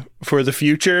plan for the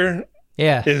future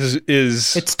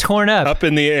is it's torn up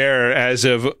in the air as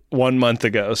of 1 month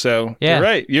ago. So You're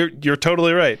right. You're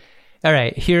totally right. All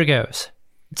right, here goes.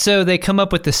 So they come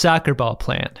up with the soccer ball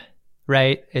plan,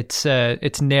 right? It's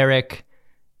Narek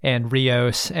and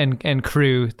Rios and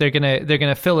crew. They're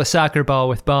gonna fill a soccer ball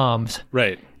with bombs,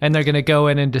 right? And they're gonna go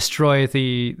in and destroy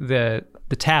the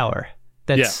tower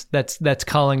that's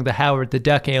calling the Howard the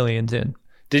Duck aliens in.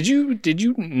 Did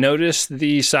you notice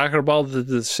the soccer ball that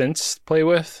the synths play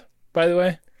with, by the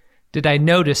way? Did I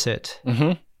notice it?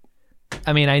 Mm-hmm.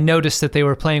 I mean, I noticed that they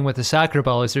were playing with a soccer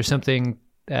ball. Is there something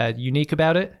unique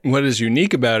about it? What is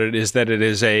unique about it is that it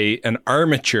is an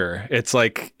armature. It's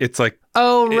like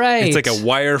oh right, it's like a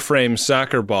wireframe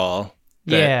soccer ball.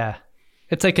 Yeah,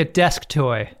 it's like a desk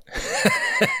toy.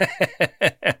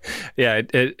 Yeah,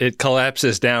 it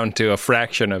collapses down to a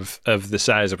fraction of the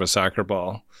size of a soccer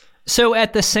ball. So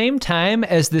at the same time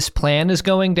as this plan is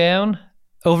going down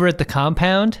over at the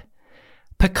compound,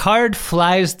 Picard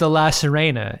flies the La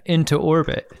Sirena into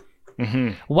orbit.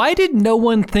 Mm-hmm. Why did no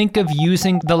one think of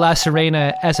using the La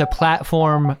Sirena as a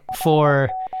platform for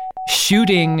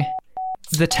shooting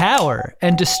the tower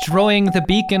and destroying the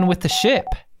beacon with the ship?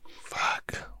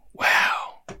 Fuck.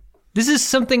 Wow. This is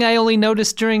something I only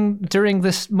noticed during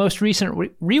this most recent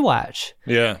rewatch.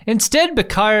 Yeah. Instead,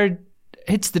 Picard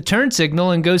hits the turn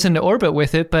signal and goes into orbit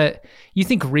with it, but you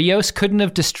think Rios couldn't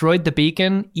have destroyed the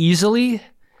beacon easily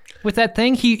with that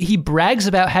thing? He brags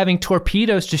about having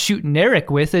torpedoes to shoot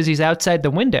Narek with as he's outside the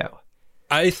window.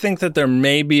 I think that there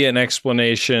may be an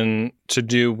explanation to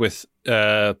do with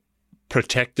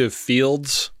protective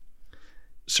fields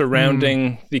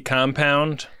surrounding the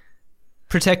compound.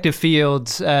 Protective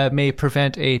fields may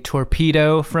prevent a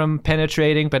torpedo from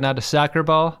penetrating, but not a soccer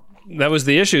ball. That was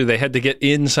the issue. They had to get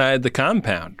inside the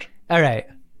compound. All right.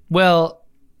 Well,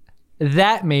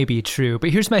 that may be true, but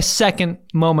here's my second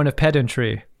moment of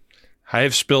pedantry. I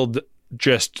have spilled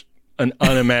just an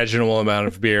unimaginable amount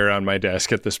of beer on my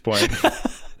desk at this point.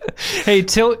 Hey,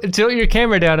 tilt your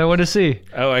camera down. I want to see.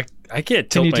 Oh, I can't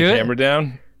tilt my camera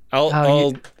down.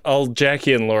 I'll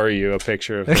Jackie and Laura you a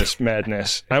picture of this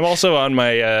madness. I'm also on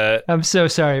my I'm so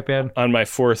sorry, Ben. On my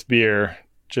fourth beer,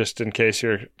 just in case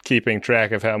you're keeping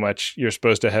track of how much you're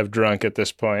supposed to have drunk at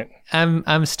this point.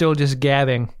 I'm still just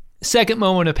gabbing. Second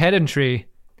moment of pedantry.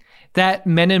 That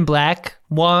Men in Black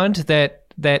wand that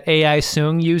AI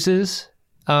Sung uses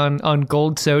on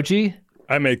Gold Soji.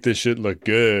 I make this shit look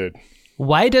good.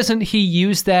 Why doesn't he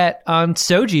use that on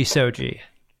Soji?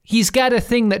 He's got a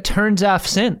thing that turns off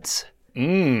synths.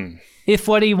 If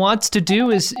what he wants to do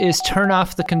is turn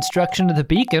off the construction of the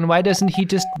beacon, why doesn't he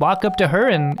just walk up to her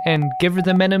and give her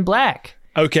the Men in Black?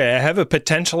 Okay, I have a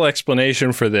potential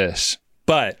explanation for this,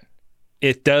 but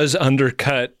it does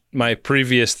undercut my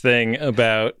previous thing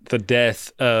about the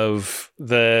death of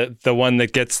the one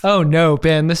that gets. Oh no,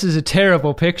 Ben! This is a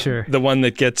terrible picture. The one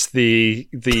that gets the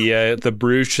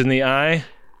brooch in the eye.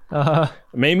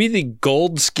 Maybe the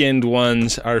gold-skinned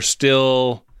ones are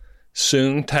still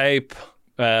Soong type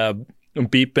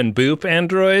beep and boop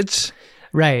androids,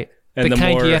 right? And the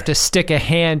kind you have to stick a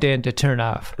hand in to turn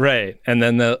off, right? And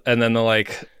then the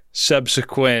like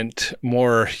subsequent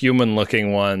more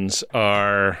human-looking ones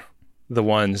are the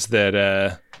ones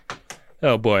that.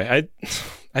 Oh boy,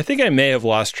 I think I may have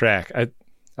lost track.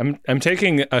 I'm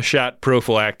taking a shot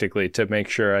prophylactically to make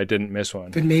sure I didn't miss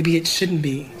one. But maybe it shouldn't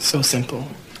be so simple.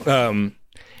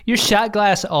 Your shot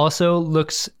glass also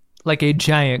looks like a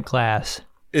giant glass.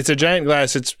 It's a giant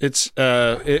glass. It's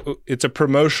a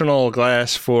promotional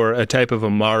glass for a type of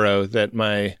Amaro that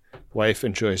my wife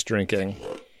enjoys drinking.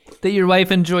 That your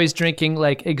wife enjoys drinking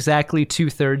like exactly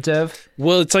 2/3 of?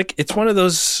 Well, it's one of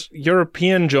those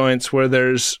European joints where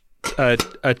there's a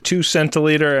 2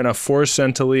 centiliter and a 4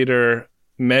 centiliter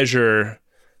measure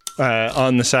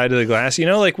on the side of the glass. You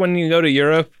know, like when you go to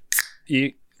Europe,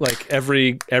 like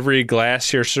every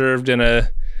glass you're served in a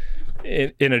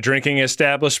drinking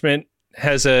establishment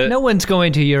has a. No one's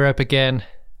going to Europe again,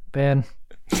 Ben.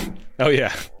 Oh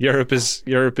yeah, Europe is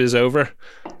over.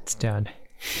 It's done.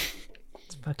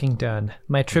 It's fucking done.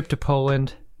 My trip to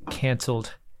Poland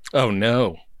canceled. Oh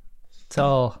no. It's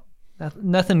all.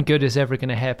 Nothing good is ever going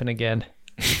to happen again.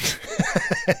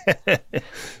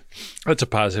 That's a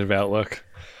positive outlook.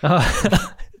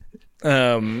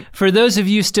 For those of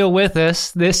you still with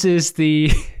us, this is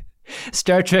the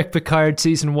Star Trek Picard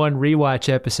Season 1 rewatch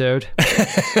episode.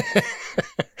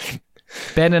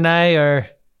 Ben and I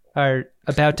are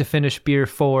about to finish beer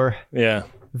 4. Yeah.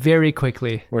 Very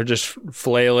quickly. We're just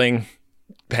flailing,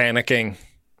 panicking.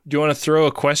 Do you want to throw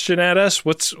a question at us?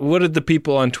 What did the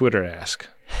people on Twitter ask?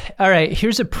 All right,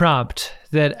 here's a prompt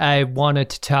that I wanted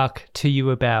to talk to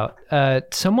you about.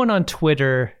 Someone on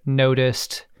Twitter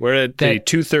noticed... We're at the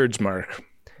 2/3 mark.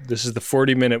 This is the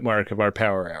 40-minute mark of our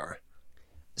power hour.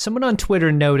 Someone on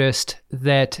Twitter noticed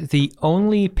that the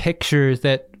only picture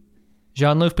that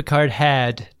Jean-Luc Picard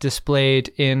had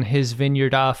displayed in his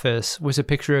vineyard office was a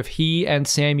picture of he and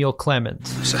Samuel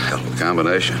Clemens. It's a hell of a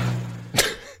combination.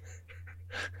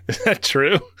 Is that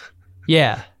true?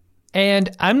 Yeah.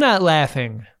 And I'm not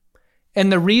laughing.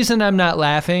 And the reason I'm not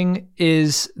laughing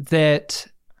is that...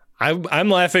 I'm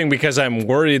laughing because I'm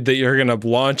worried that you're going to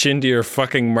launch into your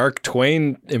fucking Mark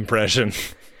Twain impression.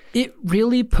 It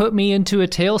really put me into a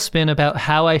tailspin about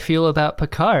how I feel about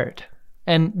Picard.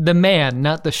 And the man,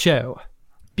 not the show.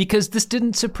 Because this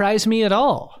didn't surprise me at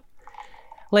all.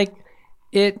 Like,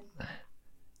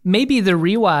 maybe the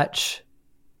rewatch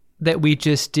that we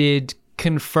just did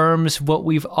confirms what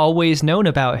we've always known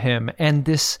about him. And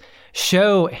this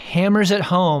show hammers it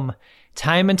home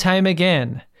time and time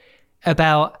again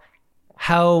about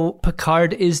how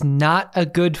Picard is not a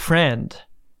good friend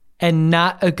and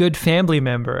not a good family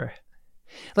member.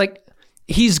 Like,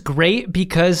 he's great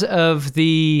because of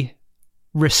the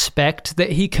respect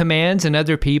that he commands in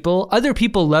other people. Other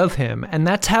people love him, and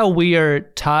that's how we are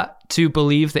taught to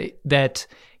believe that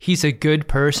he's a good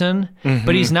person,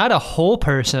 but he's not a whole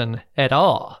person at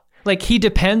all. Like, he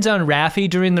depends on Raffi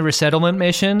during the resettlement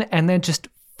mission and then just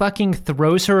fucking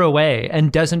throws her away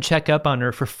and doesn't check up on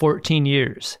her for 14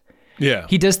 years. Yeah.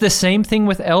 He does the same thing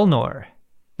with Elnor.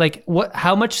 Like,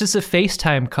 how much does a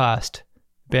FaceTime cost,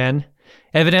 Ben?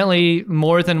 Evidently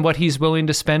more than what he's willing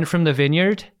to spend from the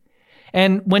vineyard.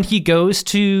 And when he goes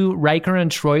to Riker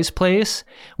and Troy's place,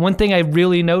 one thing I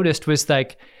really noticed was,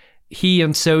 like, he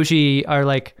and Soji are,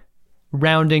 like,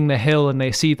 rounding the hill and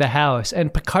they see the house.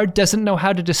 And Picard doesn't know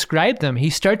how to describe them. He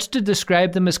starts to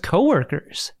describe them as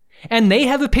coworkers. And they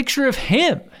have a picture of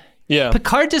him. Yeah.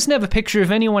 Picard doesn't have a picture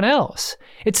of anyone else.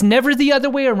 It's never the other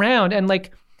way around. And,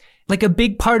 like a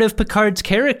big part of Picard's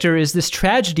character is this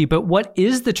tragedy. But what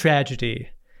is the tragedy?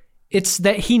 It's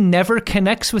that he never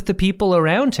connects with the people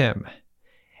around him.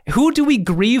 Who do we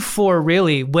grieve for,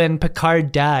 really, when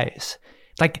Picard dies?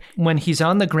 Like, when he's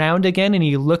on the ground again and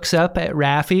he looks up at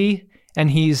Raffi and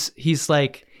he's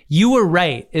like, "You were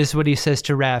right," is what he says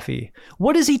to Raffi.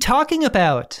 What is he talking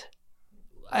about?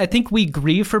 I think we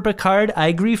grieve for Picard.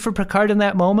 I grieve for Picard in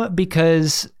that moment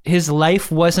because his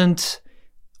life wasn't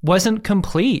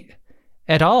complete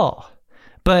at all.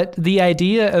 But the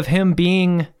idea of him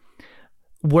being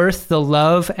worth the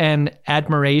love and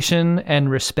admiration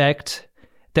and respect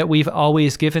that we've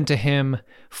always given to him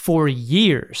for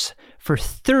years, for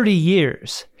 30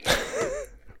 years.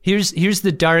 Here's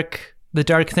the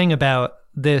dark thing about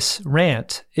this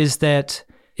rant is that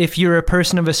if you're a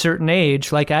person of a certain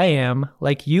age, like I am,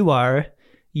 like you are,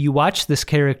 you watch this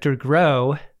character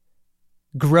grow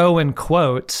in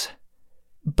quotes,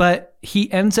 but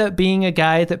he ends up being a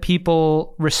guy that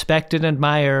people respect and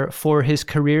admire for his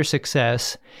career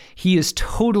success. He is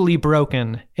totally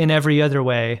broken in every other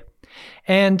way.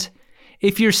 And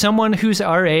if you're someone who's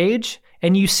our age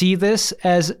and you see this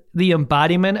as the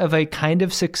embodiment of a kind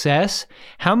of success,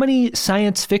 how many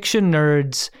science fiction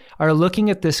nerds are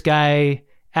looking at this guy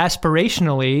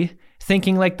aspirationally,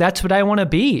 thinking like, that's what I want to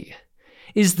be?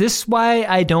 Is this why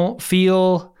I don't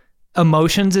feel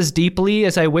emotions as deeply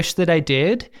as I wish that I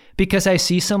did? Because I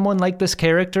see someone like this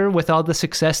character with all the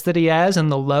success that he has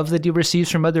and the love that he receives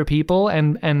from other people,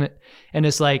 and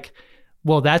is like,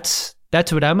 well, that's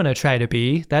what I'm going to try to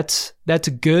be. That's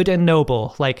good and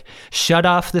noble. Like, shut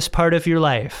off this part of your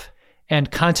life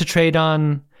and concentrate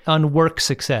on work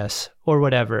success or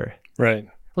whatever. Right.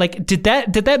 Like, did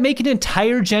that make an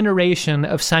entire generation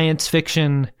of science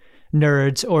fiction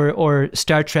nerds or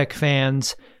Star Trek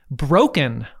fans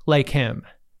broken like him?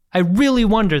 I really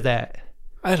wonder that.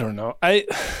 I don't know. I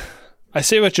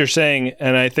see what you're saying,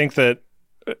 and I think that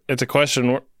it's a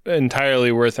question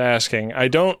entirely worth asking. I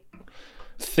don't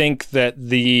think that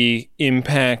the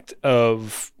impact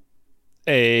of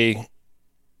a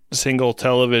single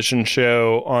television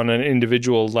show on an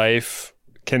individual life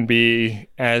can be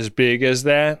as big as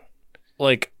that.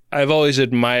 Like, I've always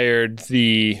admired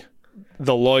the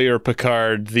lawyer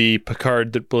Picard, the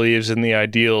Picard that believes in the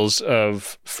ideals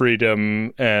of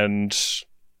freedom and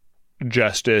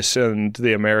justice and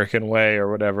the American way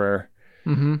or whatever.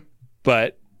 Mm-hmm.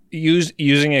 But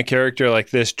using a character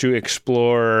like this to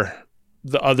explore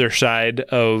the other side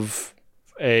of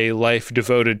a life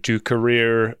devoted to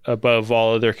career above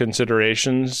all other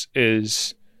considerations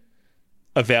is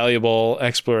a valuable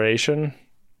exploration.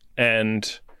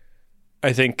 And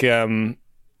I think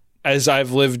as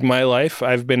I've lived my life,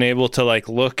 I've been able to like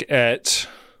look at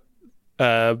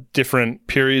different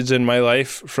periods in my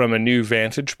life from a new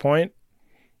vantage point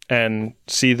and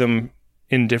see them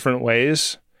in different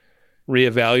ways,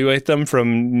 reevaluate them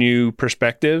from new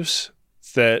perspectives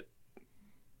that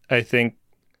I think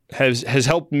has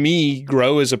helped me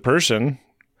grow as a person.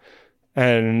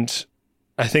 And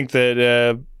I think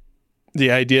that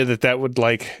the idea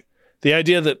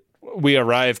that we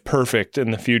arrive perfect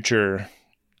in the future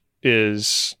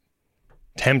is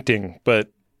tempting,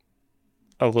 but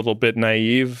a little bit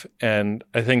naive. And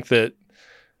I think that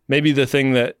maybe the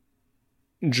thing that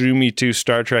drew me to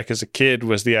Star Trek as a kid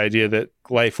was the idea that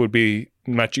life would be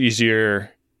much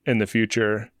easier in the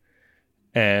future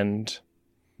and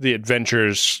the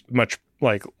adventures much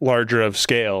like larger of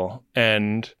scale.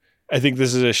 And I think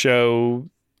this is a show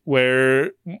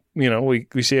where, you know, we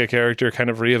see a character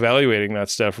kind of reevaluating that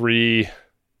stuff,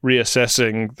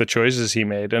 reassessing the choices he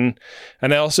made. And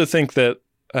I also think that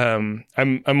I'm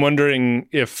wondering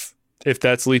if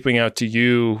that's leaping out to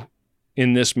you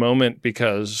in this moment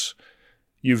because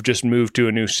you've just moved to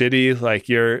a new city. Like,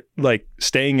 you're like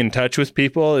staying in touch with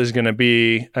people is going to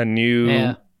be a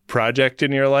new project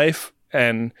in your life.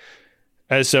 And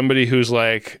as somebody who's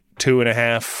like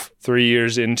 2.5, 3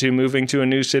 years into moving to a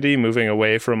new city, moving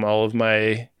away from all of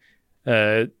my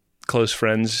close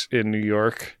friends in New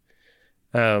York,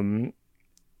 I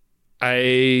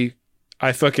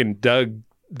fucking dug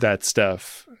that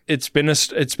stuff. It's been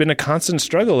a constant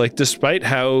struggle. Like, despite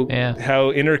how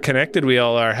interconnected we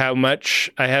all are, how much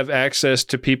I have access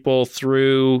to people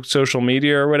through social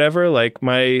media or whatever. Like,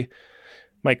 my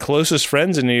closest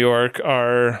friends in New York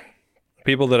are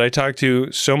people that I talk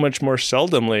to so much more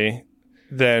seldomly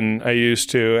than I used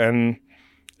to, and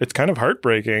it's kind of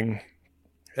heartbreaking.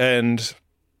 And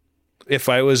if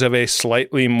I was of a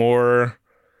slightly more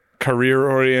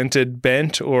career-oriented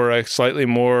bent or a slightly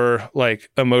more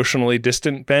like emotionally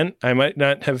distant bent, I might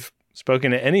not have spoken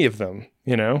to any of them,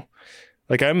 you know?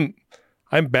 Like, I'm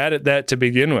bad at that to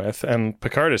begin with, and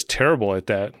Picard is terrible at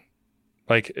that.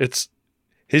 Like, it's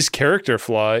his character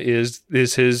flaw is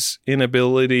his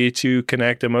inability to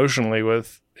connect emotionally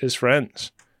with his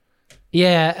friends.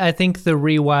 Yeah, I think the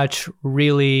rewatch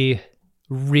really,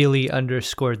 really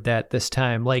underscored that this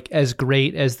time. Like, as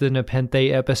great as the Nepenthe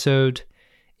episode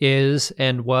is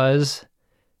and was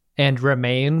and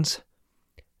remains,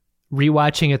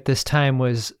 rewatching it this time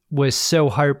was so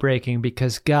heartbreaking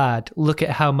because, God, look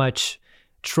at how much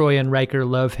Troy and Riker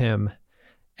love him.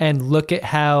 And look at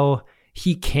how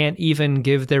he can't even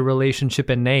give their relationship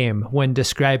a name when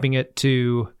describing it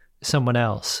to someone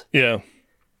else. Yeah.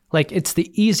 Like, it's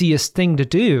the easiest thing to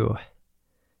do.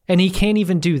 And he can't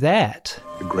even do that.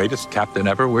 The greatest captain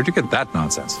ever? Where'd you get that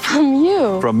nonsense? From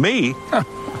you. From me?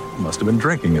 Must have been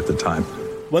drinking at the time.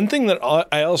 One thing that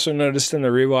I also noticed in the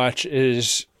rewatch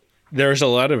is there's a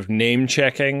lot of name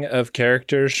checking of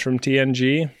characters from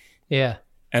TNG. Yeah.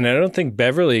 And I don't think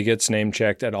Beverly gets name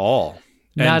checked at all.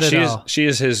 Not at all. She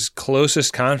is his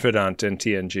closest confidant in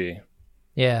TNG.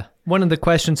 Yeah. One of the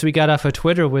questions we got off of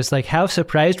Twitter was like, how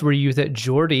surprised were you that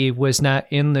Geordi was not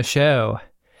in the show?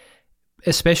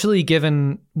 Especially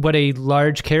given what a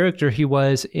large character he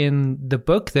was in the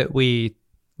book that we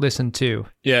listened to.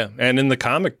 Yeah, and in the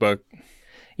comic book.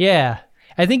 Yeah.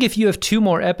 I think if you have 2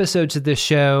 more episodes of this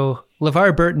show,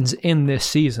 LeVar Burton's in this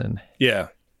season. Yeah.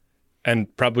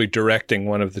 And probably directing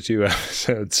one of the 2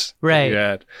 episodes. Right.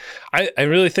 Yeah. I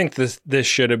really think this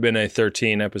should have been a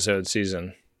 13-episode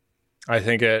season. I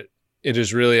think it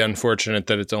is really unfortunate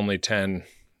that it's only 10.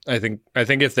 I think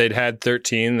if they'd had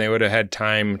 13, they would have had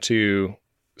time to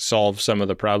solve some of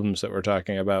the problems that we're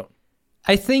talking about.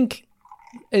 I think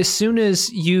as soon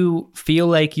as you feel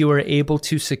like you are able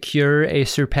to secure a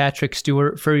Sir Patrick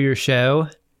Stewart for your show,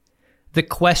 the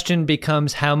question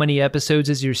becomes, how many episodes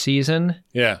is your season?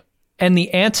 Yeah. And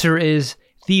the answer is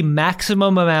the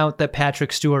maximum amount that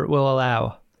Patrick Stewart will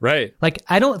allow. Right. Like,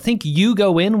 I don't think you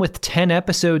go in with 10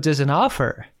 episodes as an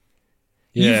offer.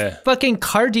 Yeah. You fucking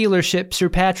car dealership Sir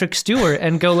Patrick Stewart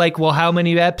and go like, well, how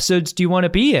many episodes do you want to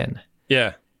be in?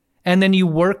 Yeah. And then you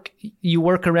work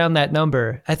around that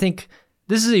number. I think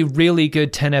this is a really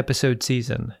good 10-episode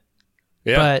season.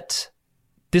 Yeah. But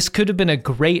this could have been a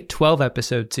great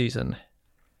 12-episode season.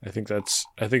 I think that's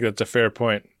a fair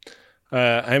point.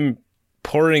 I'm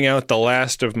pouring out the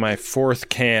last of my 4th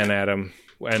can, Adam,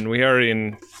 and we are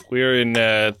in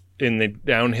the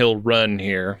downhill run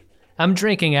here. I'm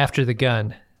drinking after the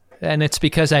gun, and it's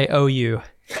because I owe you.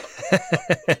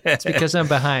 It's because I'm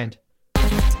behind.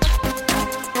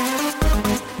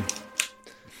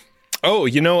 Oh,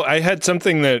 I had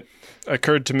something that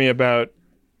occurred to me about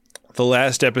the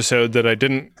last episode that I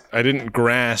didn't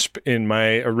grasp in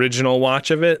my original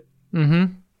watch of it.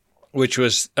 Mm-hmm. Which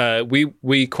was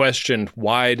we questioned,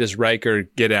 why does Riker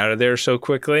get out of there so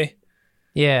quickly?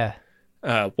 Yeah.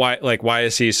 Why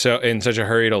is he so in such a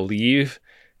hurry to leave?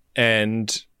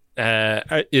 And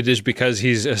it is because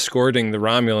he's escorting the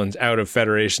Romulans out of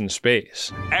Federation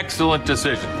space. Excellent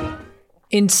decision.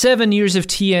 In 7 years of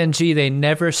TNG, they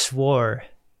never swore,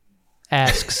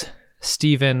 asks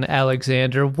Stephen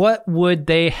Alexander. What would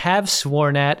they have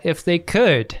sworn at if they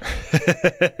could?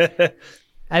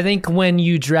 I think when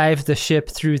you drive the ship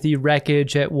through the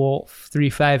wreckage at Wolf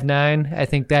 359, I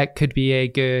think that could be a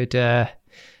good,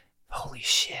 holy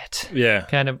shit. Yeah.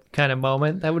 Kind of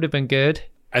moment. That would have been good.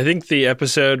 I think the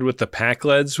episode with the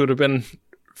Packleds would have been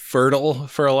fertile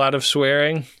for a lot of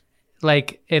swearing.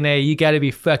 Like in a you gotta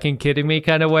be fucking kidding me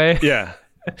kind of way. Yeah.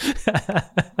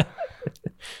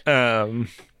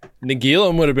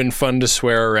 Nagilum would have been fun to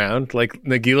swear around. Like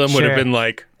Nagilum would have been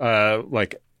like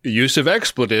use of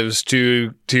expletives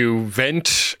to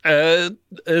vent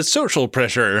social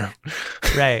pressure.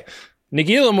 Right.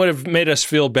 Nagilum would have made us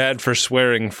feel bad for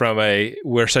swearing from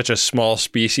we're such a small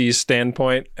species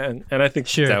standpoint, and I think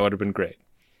that would have been great.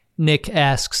 Nick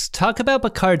asks, talk about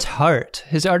Picard's heart.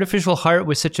 His artificial heart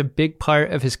was such a big part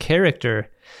of his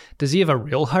character. Does he have a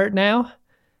real heart now?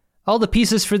 All the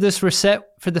pieces for this were set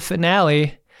for the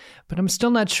finale, but I'm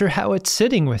still not sure how it's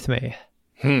sitting with me.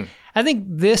 I think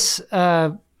this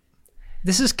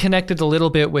is connected a little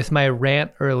bit with my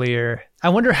rant earlier. I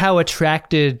wonder how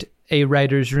attracted a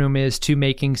writer's room is to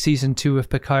making season 2 of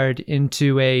Picard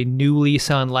into a new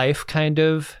lease on life kind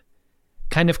of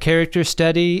character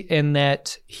study, in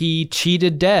that he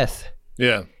cheated death.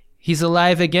 Yeah. He's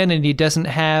alive again, and he doesn't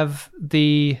have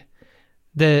the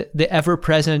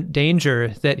ever-present danger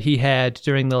that he had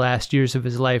during the last years of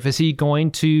his life. Are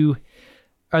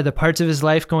the parts of his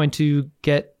life going to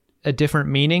get a different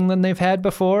meaning than they've had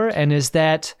before? And is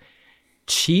that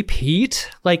cheap heat?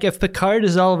 Like, if Picard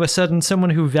is all of a sudden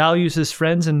someone who values his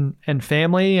friends and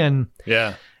family and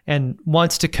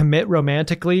wants to commit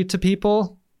romantically to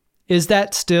people, is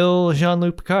that still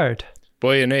Jean-Luc Picard?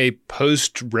 Boy, in a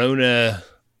post-Rona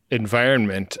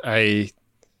environment, I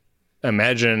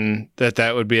imagine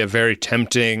that would be a very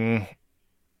tempting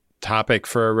topic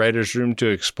for a writer's room to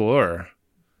explore.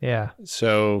 Yeah.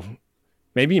 So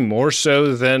maybe more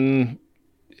so than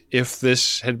if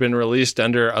this had been released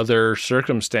under other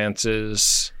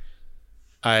circumstances.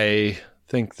 I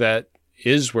think that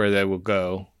is where they will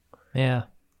go. Yeah.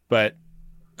 But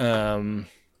I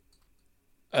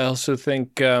also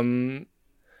think, I'm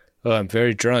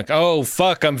very drunk. Oh,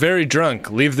 fuck, I'm very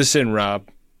drunk. Leave this in, Rob.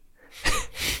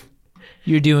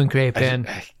 You're doing great, Ben.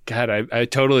 I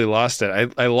totally lost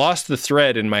it. I lost the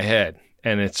thread in my head,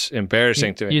 and it's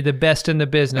embarrassing to me. You're the best in the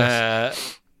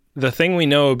business. The thing we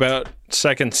know about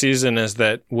second season is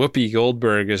that Whoopi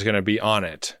Goldberg is going to be on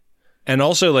it. And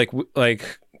also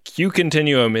like Q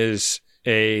Continuum is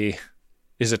a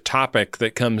topic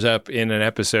that comes up in an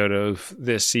episode of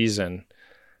this season.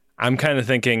 I'm kind of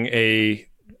thinking a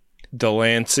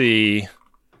Delancey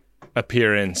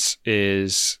appearance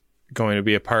is going to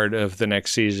be a part of the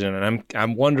next season, and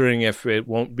I'm wondering if it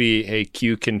won't be a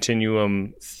Q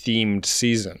Continuum themed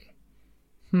season.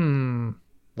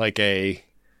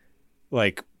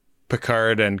 Like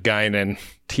Picard and Guinan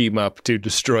team up to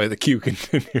destroy the Q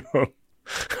Continuum.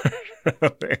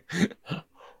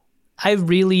 I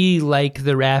really like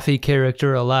the Raffi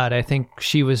character a lot. I think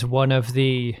she was one of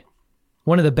the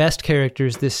best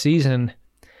characters this season.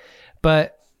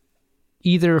 But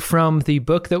either from the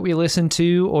book that we listened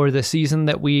to or the season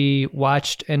that we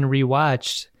watched and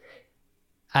rewatched,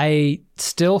 I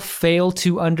still fail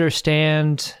to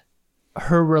understand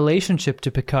her relationship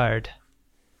to Picard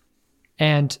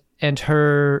and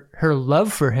her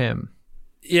love for him.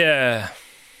 Yeah.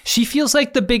 She feels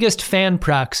like the biggest fan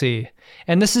proxy.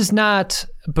 And this is not,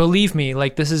 believe me,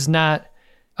 like this is not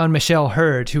on Michelle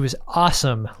Hurd, who is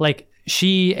awesome. Like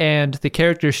she and the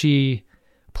character she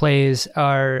plays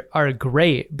are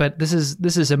great, but this is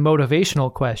a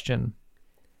motivational question.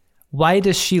 Why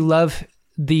does she love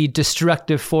the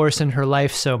destructive force in her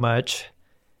life so much?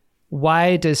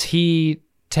 Why does he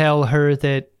tell her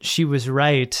that she was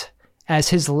right as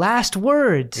his last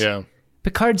words? Yeah.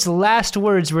 Picard's last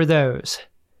words were those.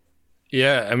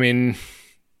 Yeah, I mean,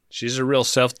 she's a real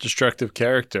self-destructive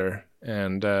character,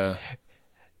 and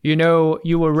you know,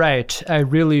 you were right. I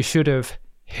really should have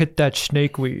hit that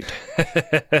snakeweed.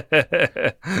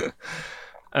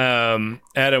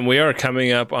 Adam, we are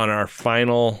coming up on our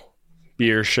final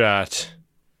beer shot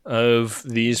of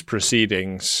these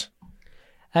proceedings.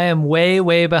 I am way,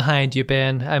 way behind you,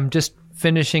 Ben. I'm just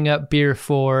finishing up beer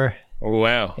 4. Oh,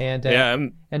 wow. And yeah,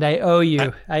 and I owe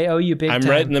you. I owe you big time. I'm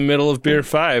right in the middle of beer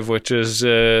 5, which is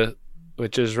right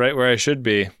where I should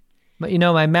be. But you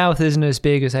know, my mouth isn't as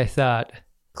big as I thought.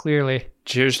 Clearly.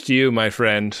 Cheers to you, my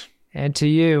friend. And to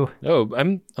you. Oh,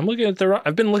 I'm looking at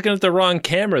I've been looking at the wrong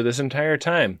camera this entire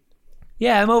time.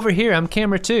 Yeah, I'm over here. I'm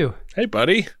camera 2. Hey,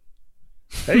 buddy.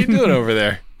 How you doing over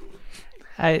there?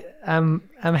 I'm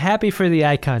happy for the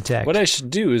eye contact. What I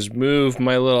should do is move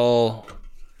my little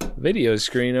video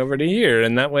screen over to here,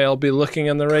 and that way I'll be looking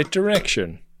in the right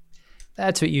direction.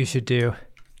 That's what you should do.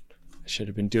 I should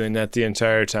have been doing that the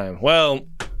entire time. Well,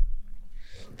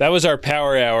 that was our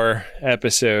Power Hour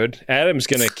episode. Adam's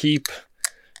going to keep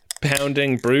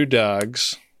pounding brew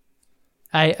dogs.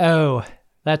 I owe.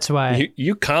 That's why.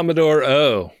 You Commodore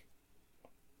O.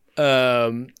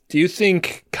 Do you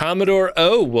think Commodore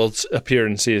O will appear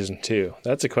in season 2?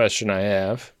 That's a question I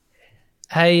have.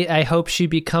 I hope she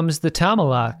becomes the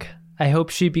Tomalak. I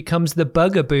hope she becomes the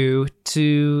bugaboo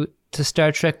to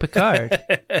Star Trek Picard.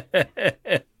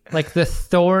 Like the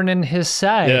thorn in his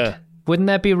side. Yeah. Wouldn't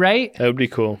that be right? That would be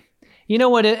cool. You know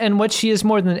what? And what she is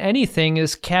more than anything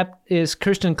is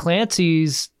Kirsten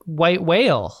Clancy's white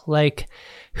whale. Like,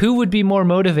 who would be more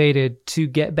motivated to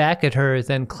get back at her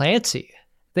than Clancy?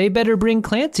 They better bring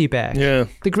Clancy back. Yeah.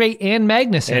 The great Ann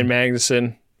Magnuson. Ann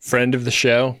Magnuson, friend of the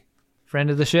show. Friend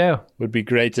of the show. Would be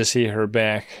great to see her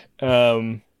back.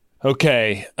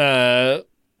 Okay.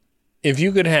 If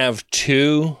you could have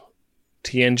 2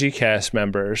 TNG cast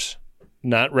members,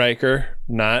 not Riker,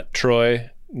 not Troy,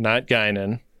 not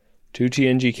Guinan, 2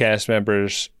 TNG cast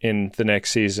members in the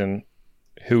next season,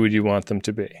 who would you want them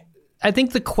to be? I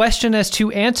think the question has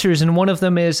 2 answers, and one of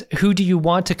them is, who do you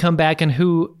want to come back and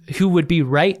who would be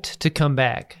right to come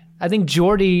back? I think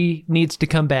Geordi needs to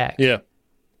come back. Yeah.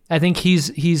 I think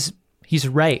he's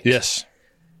right. Yes.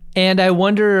 And I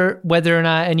wonder whether or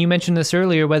not, and you mentioned this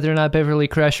earlier, whether or not Beverly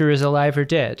Crusher is alive or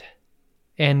dead.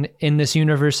 And in this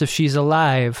universe, if she's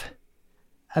alive,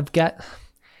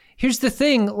 here's the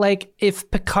thing, like,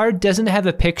 if Picard doesn't have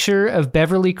a picture of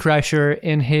Beverly Crusher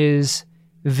in his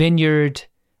vineyard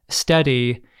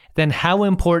study, then how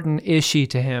important is she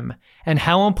to him? And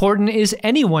how important is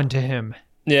anyone to him?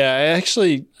 Yeah,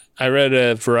 I read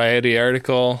a Variety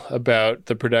article about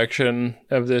the production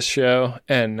of this show,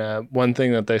 and one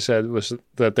thing that they said was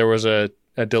that there was a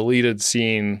deleted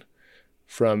scene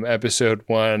from episode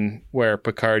 1 where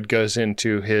Picard goes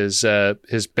into his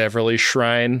Beverly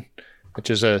Shrine, which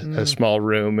is a small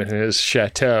room in his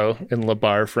chateau in Le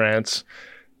Bar, France.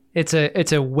 It's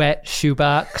a wet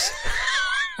shoebox.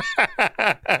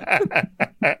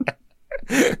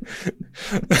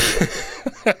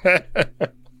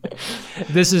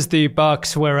 This is the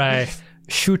box where I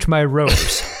shoot my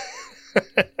ropes.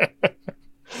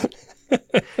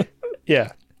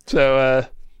 Yeah. So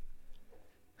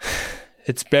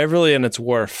it's Beverly and it's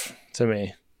Worf to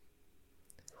me.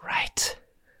 Right.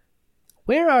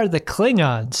 where are the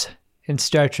Klingons in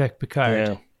Star Trek Picard?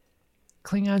 Yeah.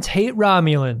 Klingons hate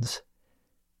Romulans.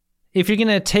 If you're going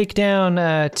to take down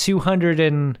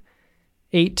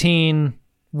 218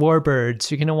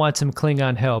 warbirds, you're going to want some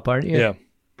Klingon help, aren't you? Yeah.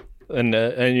 And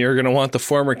you're going to want the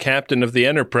former captain of the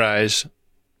Enterprise,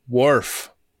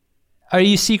 Worf. Are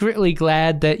you secretly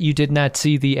glad that you did not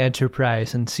see the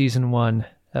Enterprise in season 1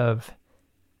 of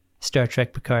Star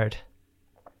Trek Picard?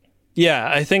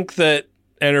 Yeah, I think that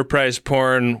Enterprise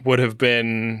porn would have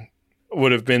been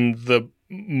the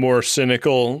more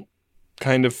cynical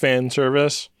kind of fan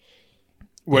service,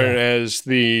 whereas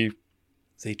the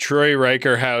Troy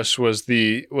Riker house was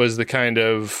the kind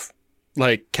of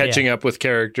like catching up with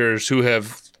characters who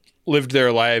have lived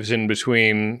their lives in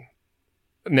between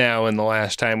now and the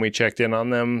last time we checked in on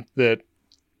them, that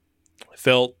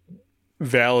felt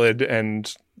valid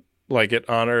and like it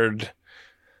honored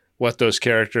what those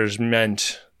characters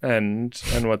meant and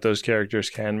what those characters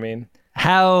can mean.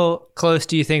 How close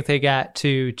do you think they got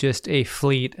to just a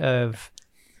fleet of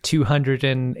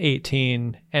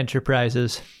 218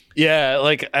 Enterprises? Yeah,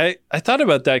 like I thought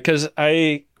about that because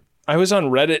I was on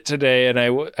Reddit today and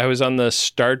I was on the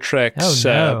Star Trek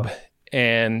sub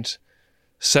and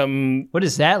what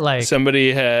is that like?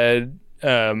 Somebody had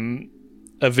a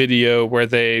video where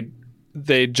they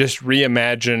just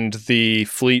reimagined the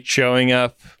fleet showing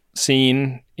up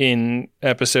scene in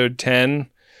episode 10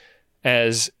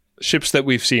 as ships that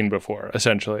we've seen before,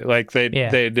 essentially. Like they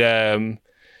downloaded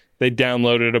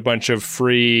a bunch of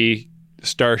free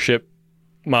Starship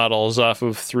models off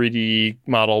of 3D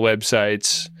model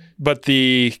websites, but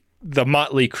the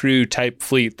Motley Crue type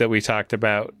fleet that we talked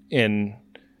about in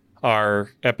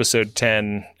our episode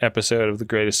 10 episode of The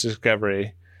Greatest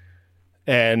Discovery.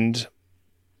 And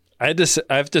I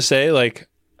have to say, like,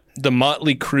 the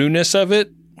Motley Crue-ness of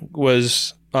it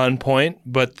was on point,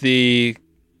 but the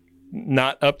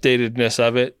not updatedness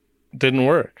of it didn't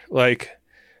work. Like,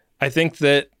 I think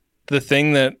that the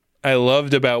thing that I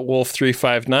loved about Wolf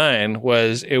 359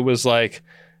 was it was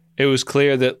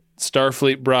clear that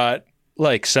Starfleet brought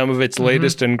like some of its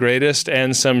latest and greatest,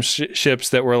 and some ships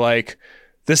that were like,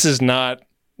 this is not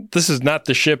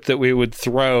the ship that we would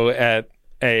throw at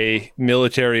a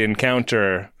military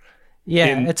encounter.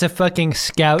 Yeah, it's a fucking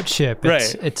scout ship.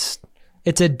 It's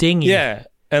a dinghy. Yeah,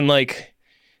 and I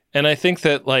think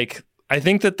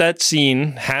that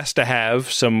scene has to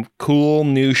have some cool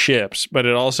new ships, but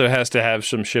it also has to have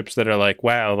some ships that are like,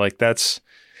 wow, like that's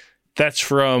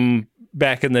from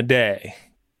back in the day,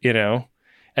 you know?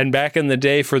 And back in the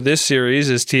day for this series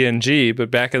is TNG,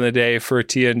 but back in the day for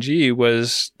TNG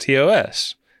was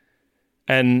TOS.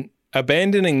 And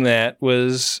abandoning that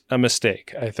was a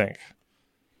mistake, I think.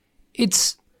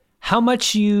 It's how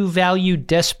much you value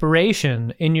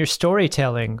desperation in your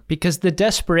storytelling, because the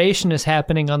desperation is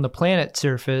happening on the planet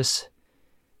surface,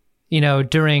 you know,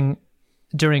 during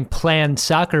planned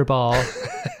soccer ball,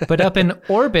 but up in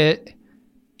orbit,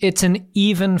 it's an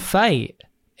even fight.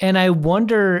 And I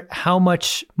wonder how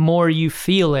much more you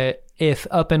feel it if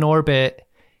up in orbit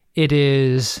it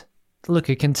is,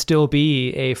 look, it can still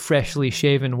be a freshly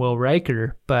shaven Will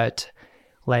Riker, but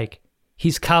like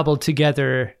he's cobbled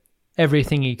together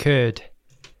everything he could.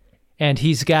 And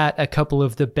he's got a couple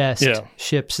of the best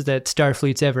ships that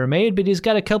Starfleet's ever made, but he's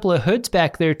got a couple of hoods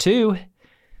back there too.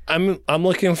 I'm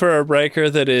looking for a Riker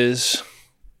that is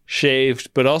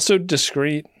shaved, but also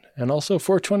discreet and also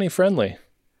 420 friendly.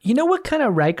 You know what kind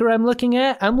of Riker I'm looking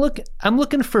at? I'm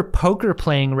looking for poker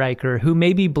playing Riker who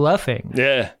may be bluffing.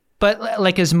 Yeah. But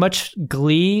like as much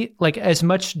glee, like as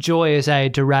much joy as I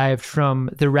derived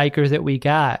from the Riker that we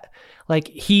got, like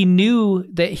he knew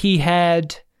that he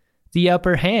had the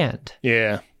upper hand.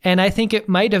 Yeah. And I think it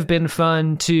might have been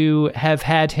fun to have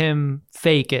had him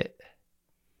fake it.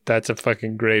 That's a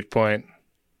fucking great point.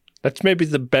 That's maybe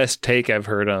the best take I've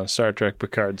heard on Star Trek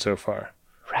Picard so far.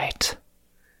 Right.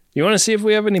 You want to see if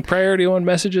we have any Priority 1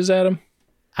 messages, Adam?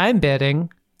 I'm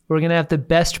betting we're going to have the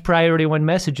best Priority 1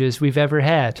 messages we've ever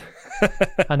had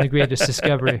on The Greatest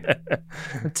Discovery.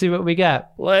 Let's see what we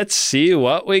got. Let's see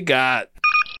what we got.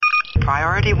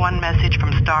 Priority 1 message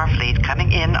from Starfleet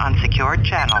coming in on secured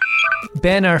channel.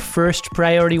 Ben, our first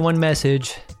Priority 1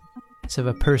 message is of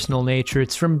a personal nature.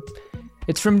 It's from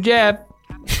Jeb.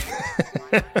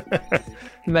 The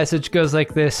message goes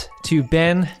like this: to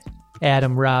Ben,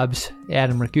 Adam Robbs,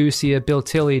 Adam Ragusia, Bill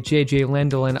Tilley, JJ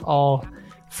Lendl, and all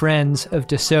friends of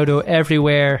DeSoto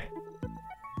everywhere.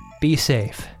 Be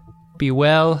safe. Be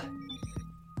well.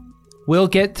 We'll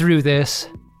get through this.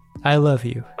 I love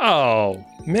you. Oh,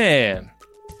 man.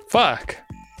 Fuck.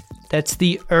 That's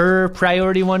the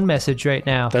Priority 1 message right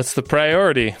now. That's the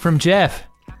priority. From Jeff.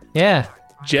 Yeah.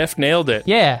 Jeff nailed it.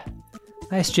 Yeah.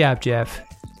 Nice job, Jeff.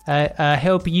 I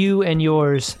hope you and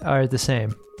yours are the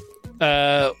same.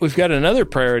 We've got another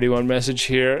Priority One message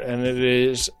here, and it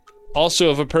is also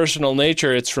of a personal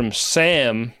nature. It's from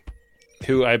Sam,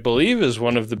 who I believe is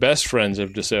one of the best friends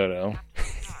of DeSoto.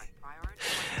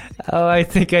 Oh, I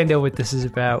think I know what this is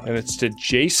about. And it's to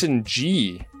Jason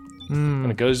G.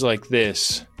 And it goes like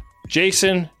this.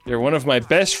 Jason, you're one of my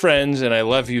best friends, and I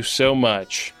love you so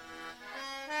much.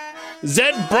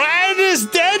 That Brian is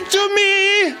dead to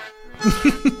me!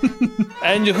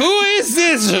 And who is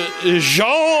this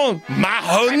Jean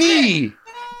Mahoney?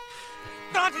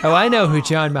 Oh, I know who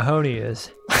John Mahoney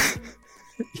is.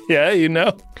 Yeah, you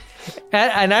know.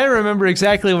 And I remember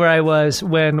exactly where I was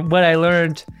when what I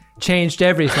learned changed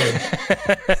everything.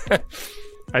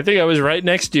 I think I was right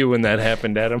next to you when that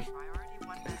happened, Adam.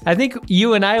 I think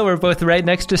you and I were both right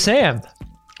next to Sam.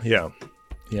 Yeah.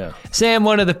 Sam,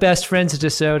 one of the best friends of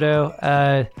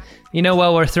DeSoto.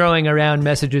 While we're throwing around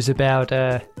messages about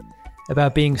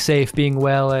being safe, being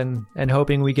well, and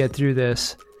hoping we get through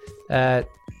this,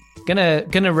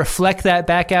 gonna reflect that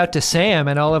back out to Sam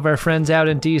and all of our friends out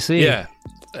in DC. Yeah,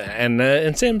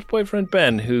 and Sam's boyfriend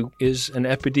Ben, who is an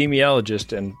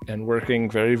epidemiologist and working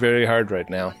very, very hard right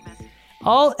now.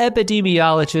 All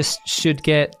epidemiologists should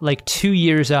get like 2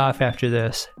 years off after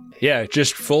this. Yeah,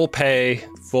 just full pay,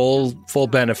 full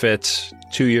benefits,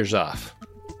 2 years off.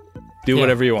 Do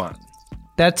whatever you want.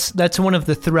 That's one of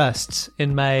the thrusts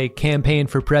in my campaign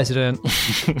for president.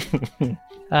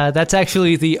 That's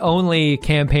actually the only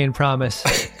campaign promise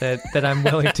that I'm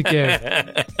willing to give.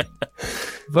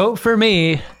 Vote for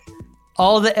me.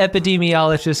 All the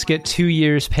epidemiologists get 2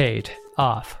 years paid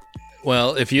off.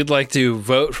 Well, if you'd like to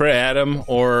vote for Adam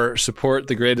or support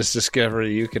The Greatest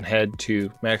Discovery, you can head to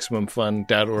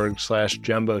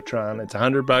MaximumFun.org/Jumbotron. It's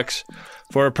 $100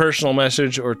 for a personal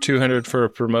message or $200 for a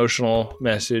promotional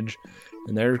message.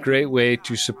 And they're a great way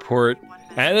to support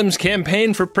Adam's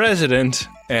campaign for president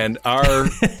and our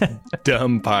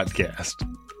dumb podcast.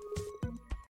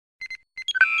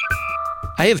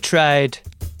 I have tried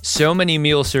so many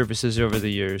meal services over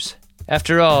the years.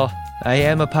 After all, I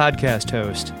am a podcast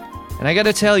host. And I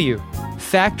gotta tell you,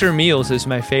 Factor Meals is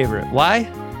my favorite. Why?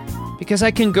 Because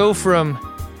I can go from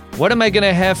what am I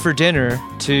gonna have for dinner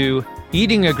to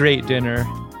eating a great dinner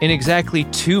in exactly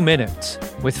 2 minutes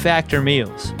with Factor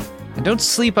Meals. And don't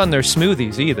sleep on their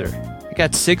smoothies either. I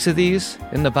got 6 of these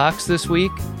in the box this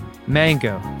week.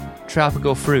 Mango,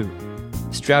 tropical fruit,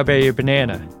 strawberry or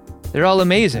banana. They're all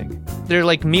amazing. They're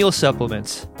like meal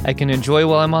supplements I can enjoy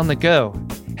while I'm on the go.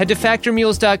 Head to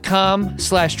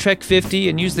factormeals.com/Trek50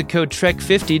 and use the code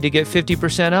Trek50 to get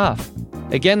 50% off.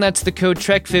 Again, that's the code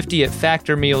Trek50 at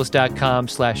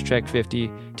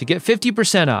factormeals.com/Trek50 to get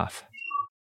 50% off.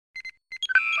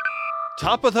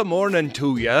 Top of the morning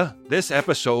to ya. This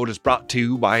episode is brought to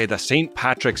you by the St.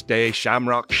 Patrick's Day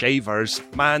Shamrock Shavers,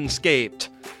 Manscaped.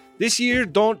 This year,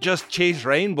 don't just chase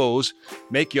rainbows.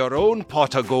 Make your own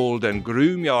pot of gold and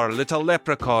groom your little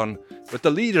leprechaun with the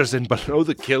leaders in below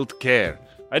the kilt care.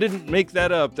 I didn't make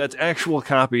that up. That's actual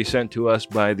copy sent to us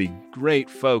by the great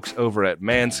folks over at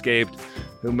Manscaped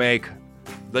who make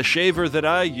the shaver that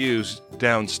I use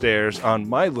downstairs on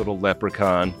my little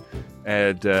leprechaun.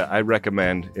 And I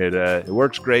recommend it. It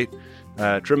works great.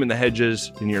 Trimming the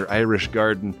hedges in your Irish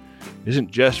garden isn't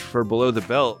just for below the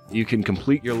belt. You can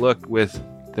complete your look with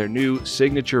their new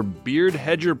signature Beard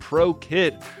Hedger Pro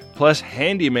Kit plus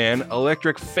Handyman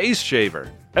Electric Face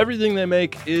Shaver. Everything they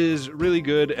make is really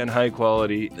good and high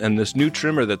quality, and this new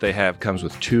trimmer that they have comes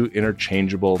with 2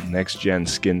 interchangeable next-gen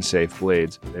skin-safe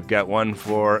blades. They've got one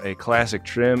for a classic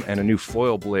trim and a new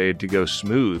foil blade to go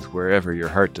smooth wherever your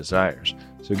heart desires.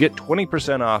 So get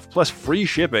 20% off plus free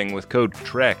shipping with code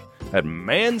TREK at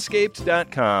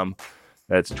manscaped.com.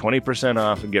 That's 20%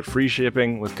 off and get free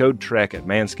shipping with code TREK at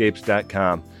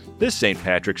manscaped.com. This St.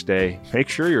 Patrick's Day, make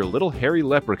sure your little hairy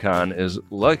leprechaun is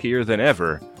luckier than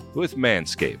ever with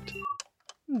Manscaped.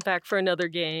 Back for another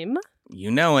game.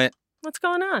 You know it. What's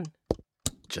going on?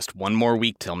 Just one more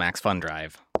week till Max Fun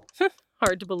Drive.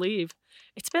 Hard to believe.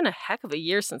 It's been a heck of a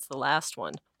year since the last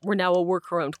one. We're now a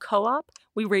worker-owned co-op.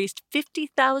 We raised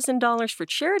 $50,000 for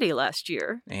charity last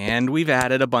year. And we've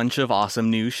added a bunch of awesome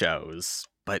new shows.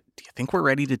 But do you think we're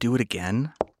ready to do it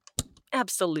again?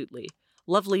 Absolutely.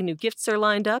 Lovely new gifts are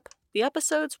lined up. The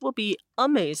episodes will be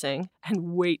amazing,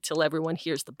 and wait till everyone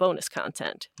hears the bonus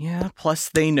content. Yeah, plus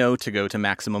they know to go to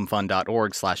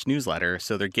MaximumFun.org/newsletter,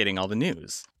 so they're getting all the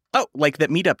news. Oh, like that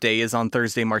meetup day is on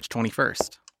Thursday, March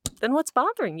 21st. Then what's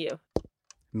bothering you?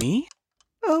 Me?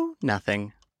 Oh,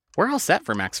 nothing. We're all set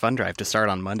for Max Fun Drive to start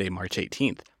on Monday, March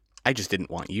 18th. I just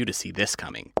didn't want you to see this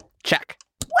coming. Check.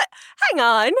 What? Hang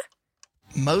on!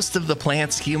 Most of the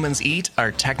plants humans eat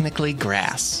are technically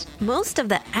grass. Most of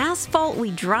the asphalt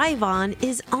we drive on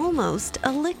is almost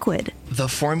a liquid. The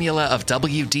formula of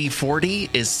WD-40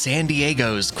 is San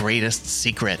Diego's greatest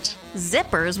secret.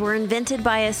 Zippers were invented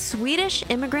by a Swedish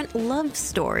immigrant love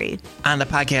story. On the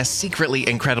podcast Secretly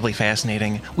Incredibly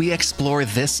Fascinating, we explore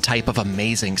this type of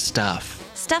amazing stuff.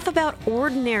 Stuff about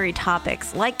ordinary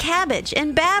topics like cabbage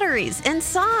and batteries and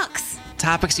socks.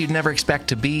 Topics you'd never expect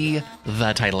to be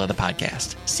the title of the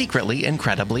podcast. Secretly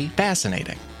Incredibly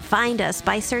Fascinating. Find us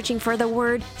by searching for the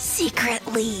word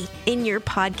secretly in your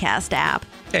podcast app.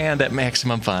 And at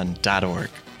MaximumFun.org.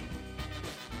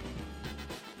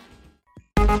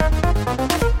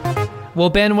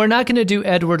 Well, Ben, we're not going to do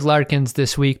Edward Larkins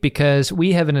this week because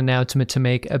we have an announcement to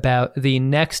make about the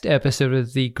next episode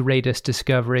of The Greatest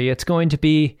Discovery. It's going to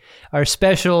be our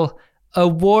special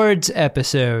awards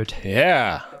episode.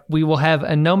 Yeah. We will have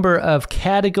a number of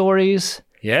categories.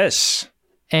 Yes.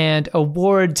 And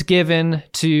awards given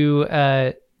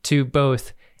to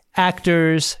both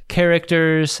actors,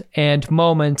 characters, and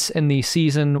moments in the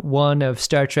season 1 of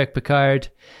Star Trek Picard,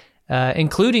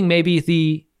 including maybe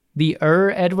the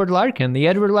Edward Larkin. The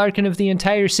Edward Larkin of the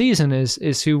entire season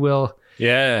is who will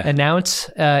announce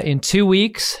in 2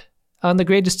 weeks on The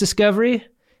Greatest Discovery.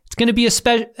 It's going to be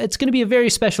a very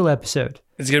special episode.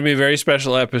 It's going to be a very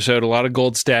special episode. A lot of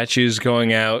gold statues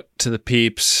going out to the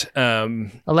peeps. A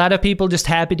lot of people just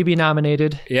happy to be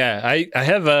nominated. Yeah, I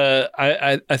have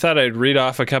I thought I'd read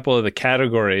off a couple of the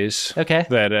categories. Okay.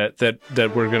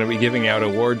 That we're going to be giving out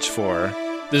awards for.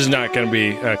 This is not going to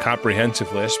be a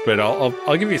comprehensive list, but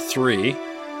I'll give you 3.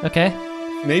 Okay.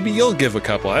 Maybe you'll give a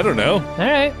couple. I don't know. All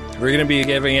right. We're going to be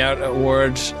giving out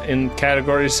awards in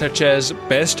categories such as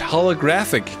Best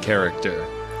Holographic Character.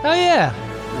 Oh, yeah.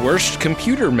 Worst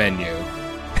Computer Menu.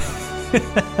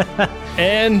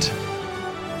 And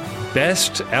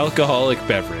Best Alcoholic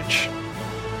Beverage.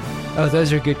 Oh,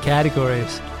 those are good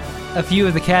categories. A few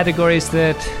of the categories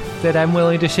that I'm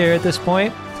willing to share at this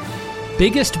point.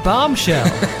 Biggest Bombshell.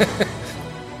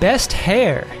 Best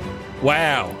Hair.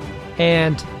 Wow.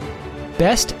 And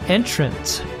Best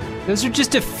Entrance. Those are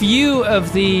just a few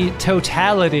of the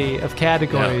totality of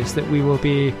categories that we will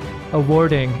be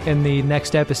awarding in the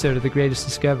next episode of The Greatest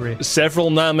Discovery. Several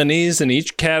nominees in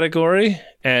each category,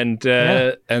 and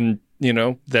you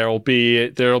know there'll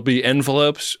be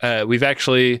envelopes. We've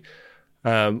actually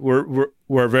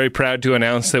we're very proud to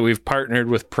announce that we've partnered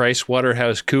with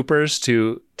PricewaterhouseCoopers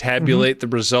to tabulate the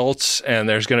results, and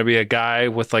there's going to be a guy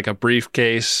with like a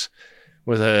briefcase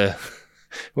with a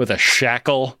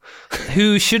shackle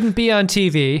who shouldn't be on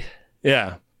TV.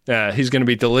 Yeah. He's going to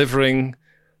be delivering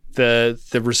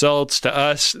the results to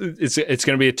us. It's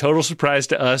going to be a total surprise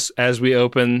to us as we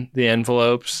open the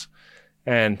envelopes.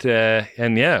 And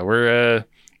yeah, we're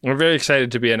very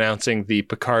excited to be announcing the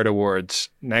Picard Awards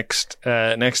next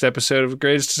episode of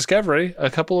Greatest Discovery a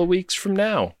couple of weeks from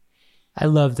now. I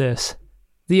love this.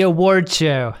 The award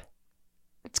show.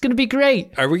 It's going to be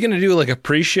great. Are we going to do like a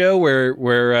pre-show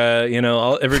where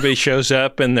everybody shows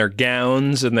up in their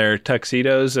gowns and their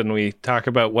tuxedos and we talk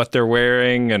about what they're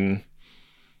wearing? And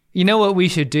you know what we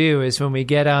should do is when we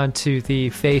get onto the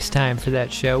FaceTime for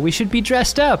that show, we should be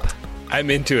dressed up. I'm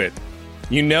into it.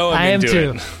 You know I'm into it. I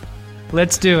am too.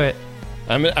 Let's do it.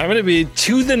 I'm going to be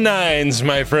to the nines,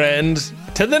 my friend.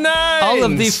 To the nines! All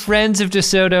of the friends of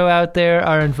DeSoto out there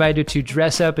are invited to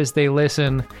dress up as they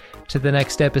listen to the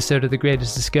next episode of The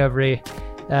Greatest Discovery.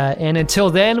 And until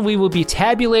then, we will be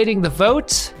tabulating the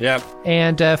votes. Yep.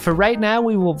 And for right now,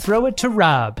 we will throw it to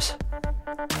Robs.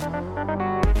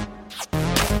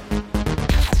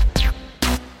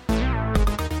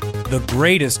 The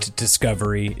Greatest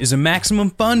Discovery is a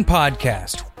Maximum Fun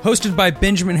podcast, hosted by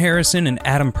Benjamin Harrison and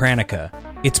Adam Pranica.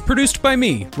 It's produced by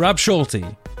me, Rob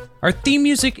Schulte. Our theme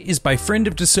music is by friend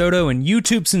of DeSoto and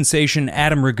YouTube sensation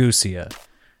Adam Ragusia.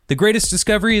 The Greatest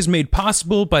Discovery is made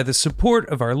possible by the support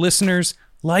of our listeners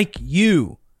like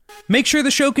you. Make sure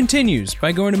the show continues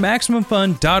by going to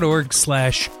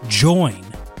MaximumFun.org/join.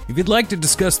 If you'd like to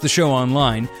discuss the show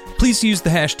online, please use the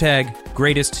hashtag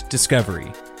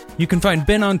GreatestDiscovery. You can find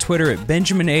Ben on Twitter at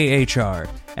BenjaminAHR,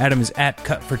 Adam is at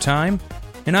CutForTime,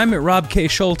 and I'm at Rob K.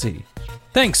 Schulte.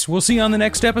 Thanks, we'll see you on the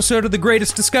next episode of The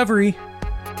Greatest Discovery.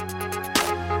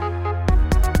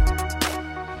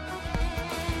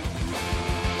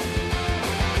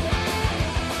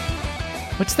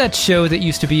 What's that show that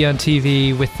used to be on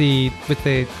TV with the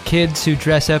kids who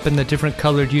dress up in the different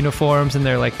colored uniforms and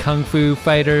they're like kung fu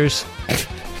fighters?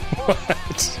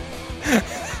 What?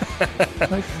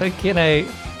 Like can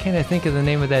I think of the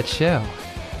name of that show?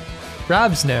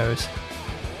 Rob's knows.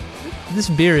 This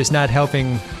beer is not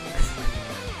helping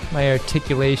my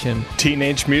articulation.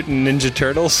 Teenage Mutant Ninja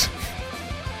Turtles?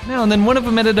 No, and then one of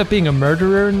them ended up being a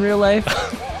murderer in real life.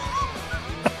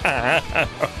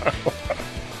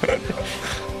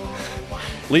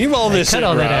 Leave all this cut in,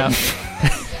 all Rob. that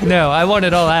out. No, I want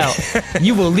it all out.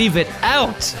 You will leave it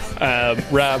out.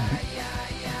 Rob,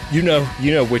 you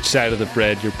know which side of the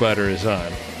bread your butter is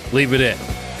on. Leave it in.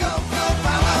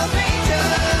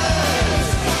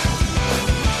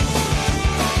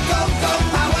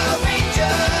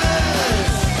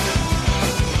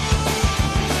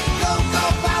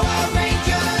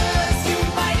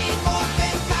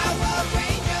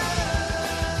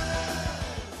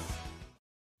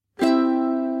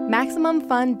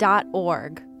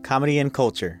 MaximumFun.org. Comedy and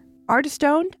culture. Artist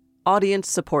owned. Audience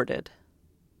supported.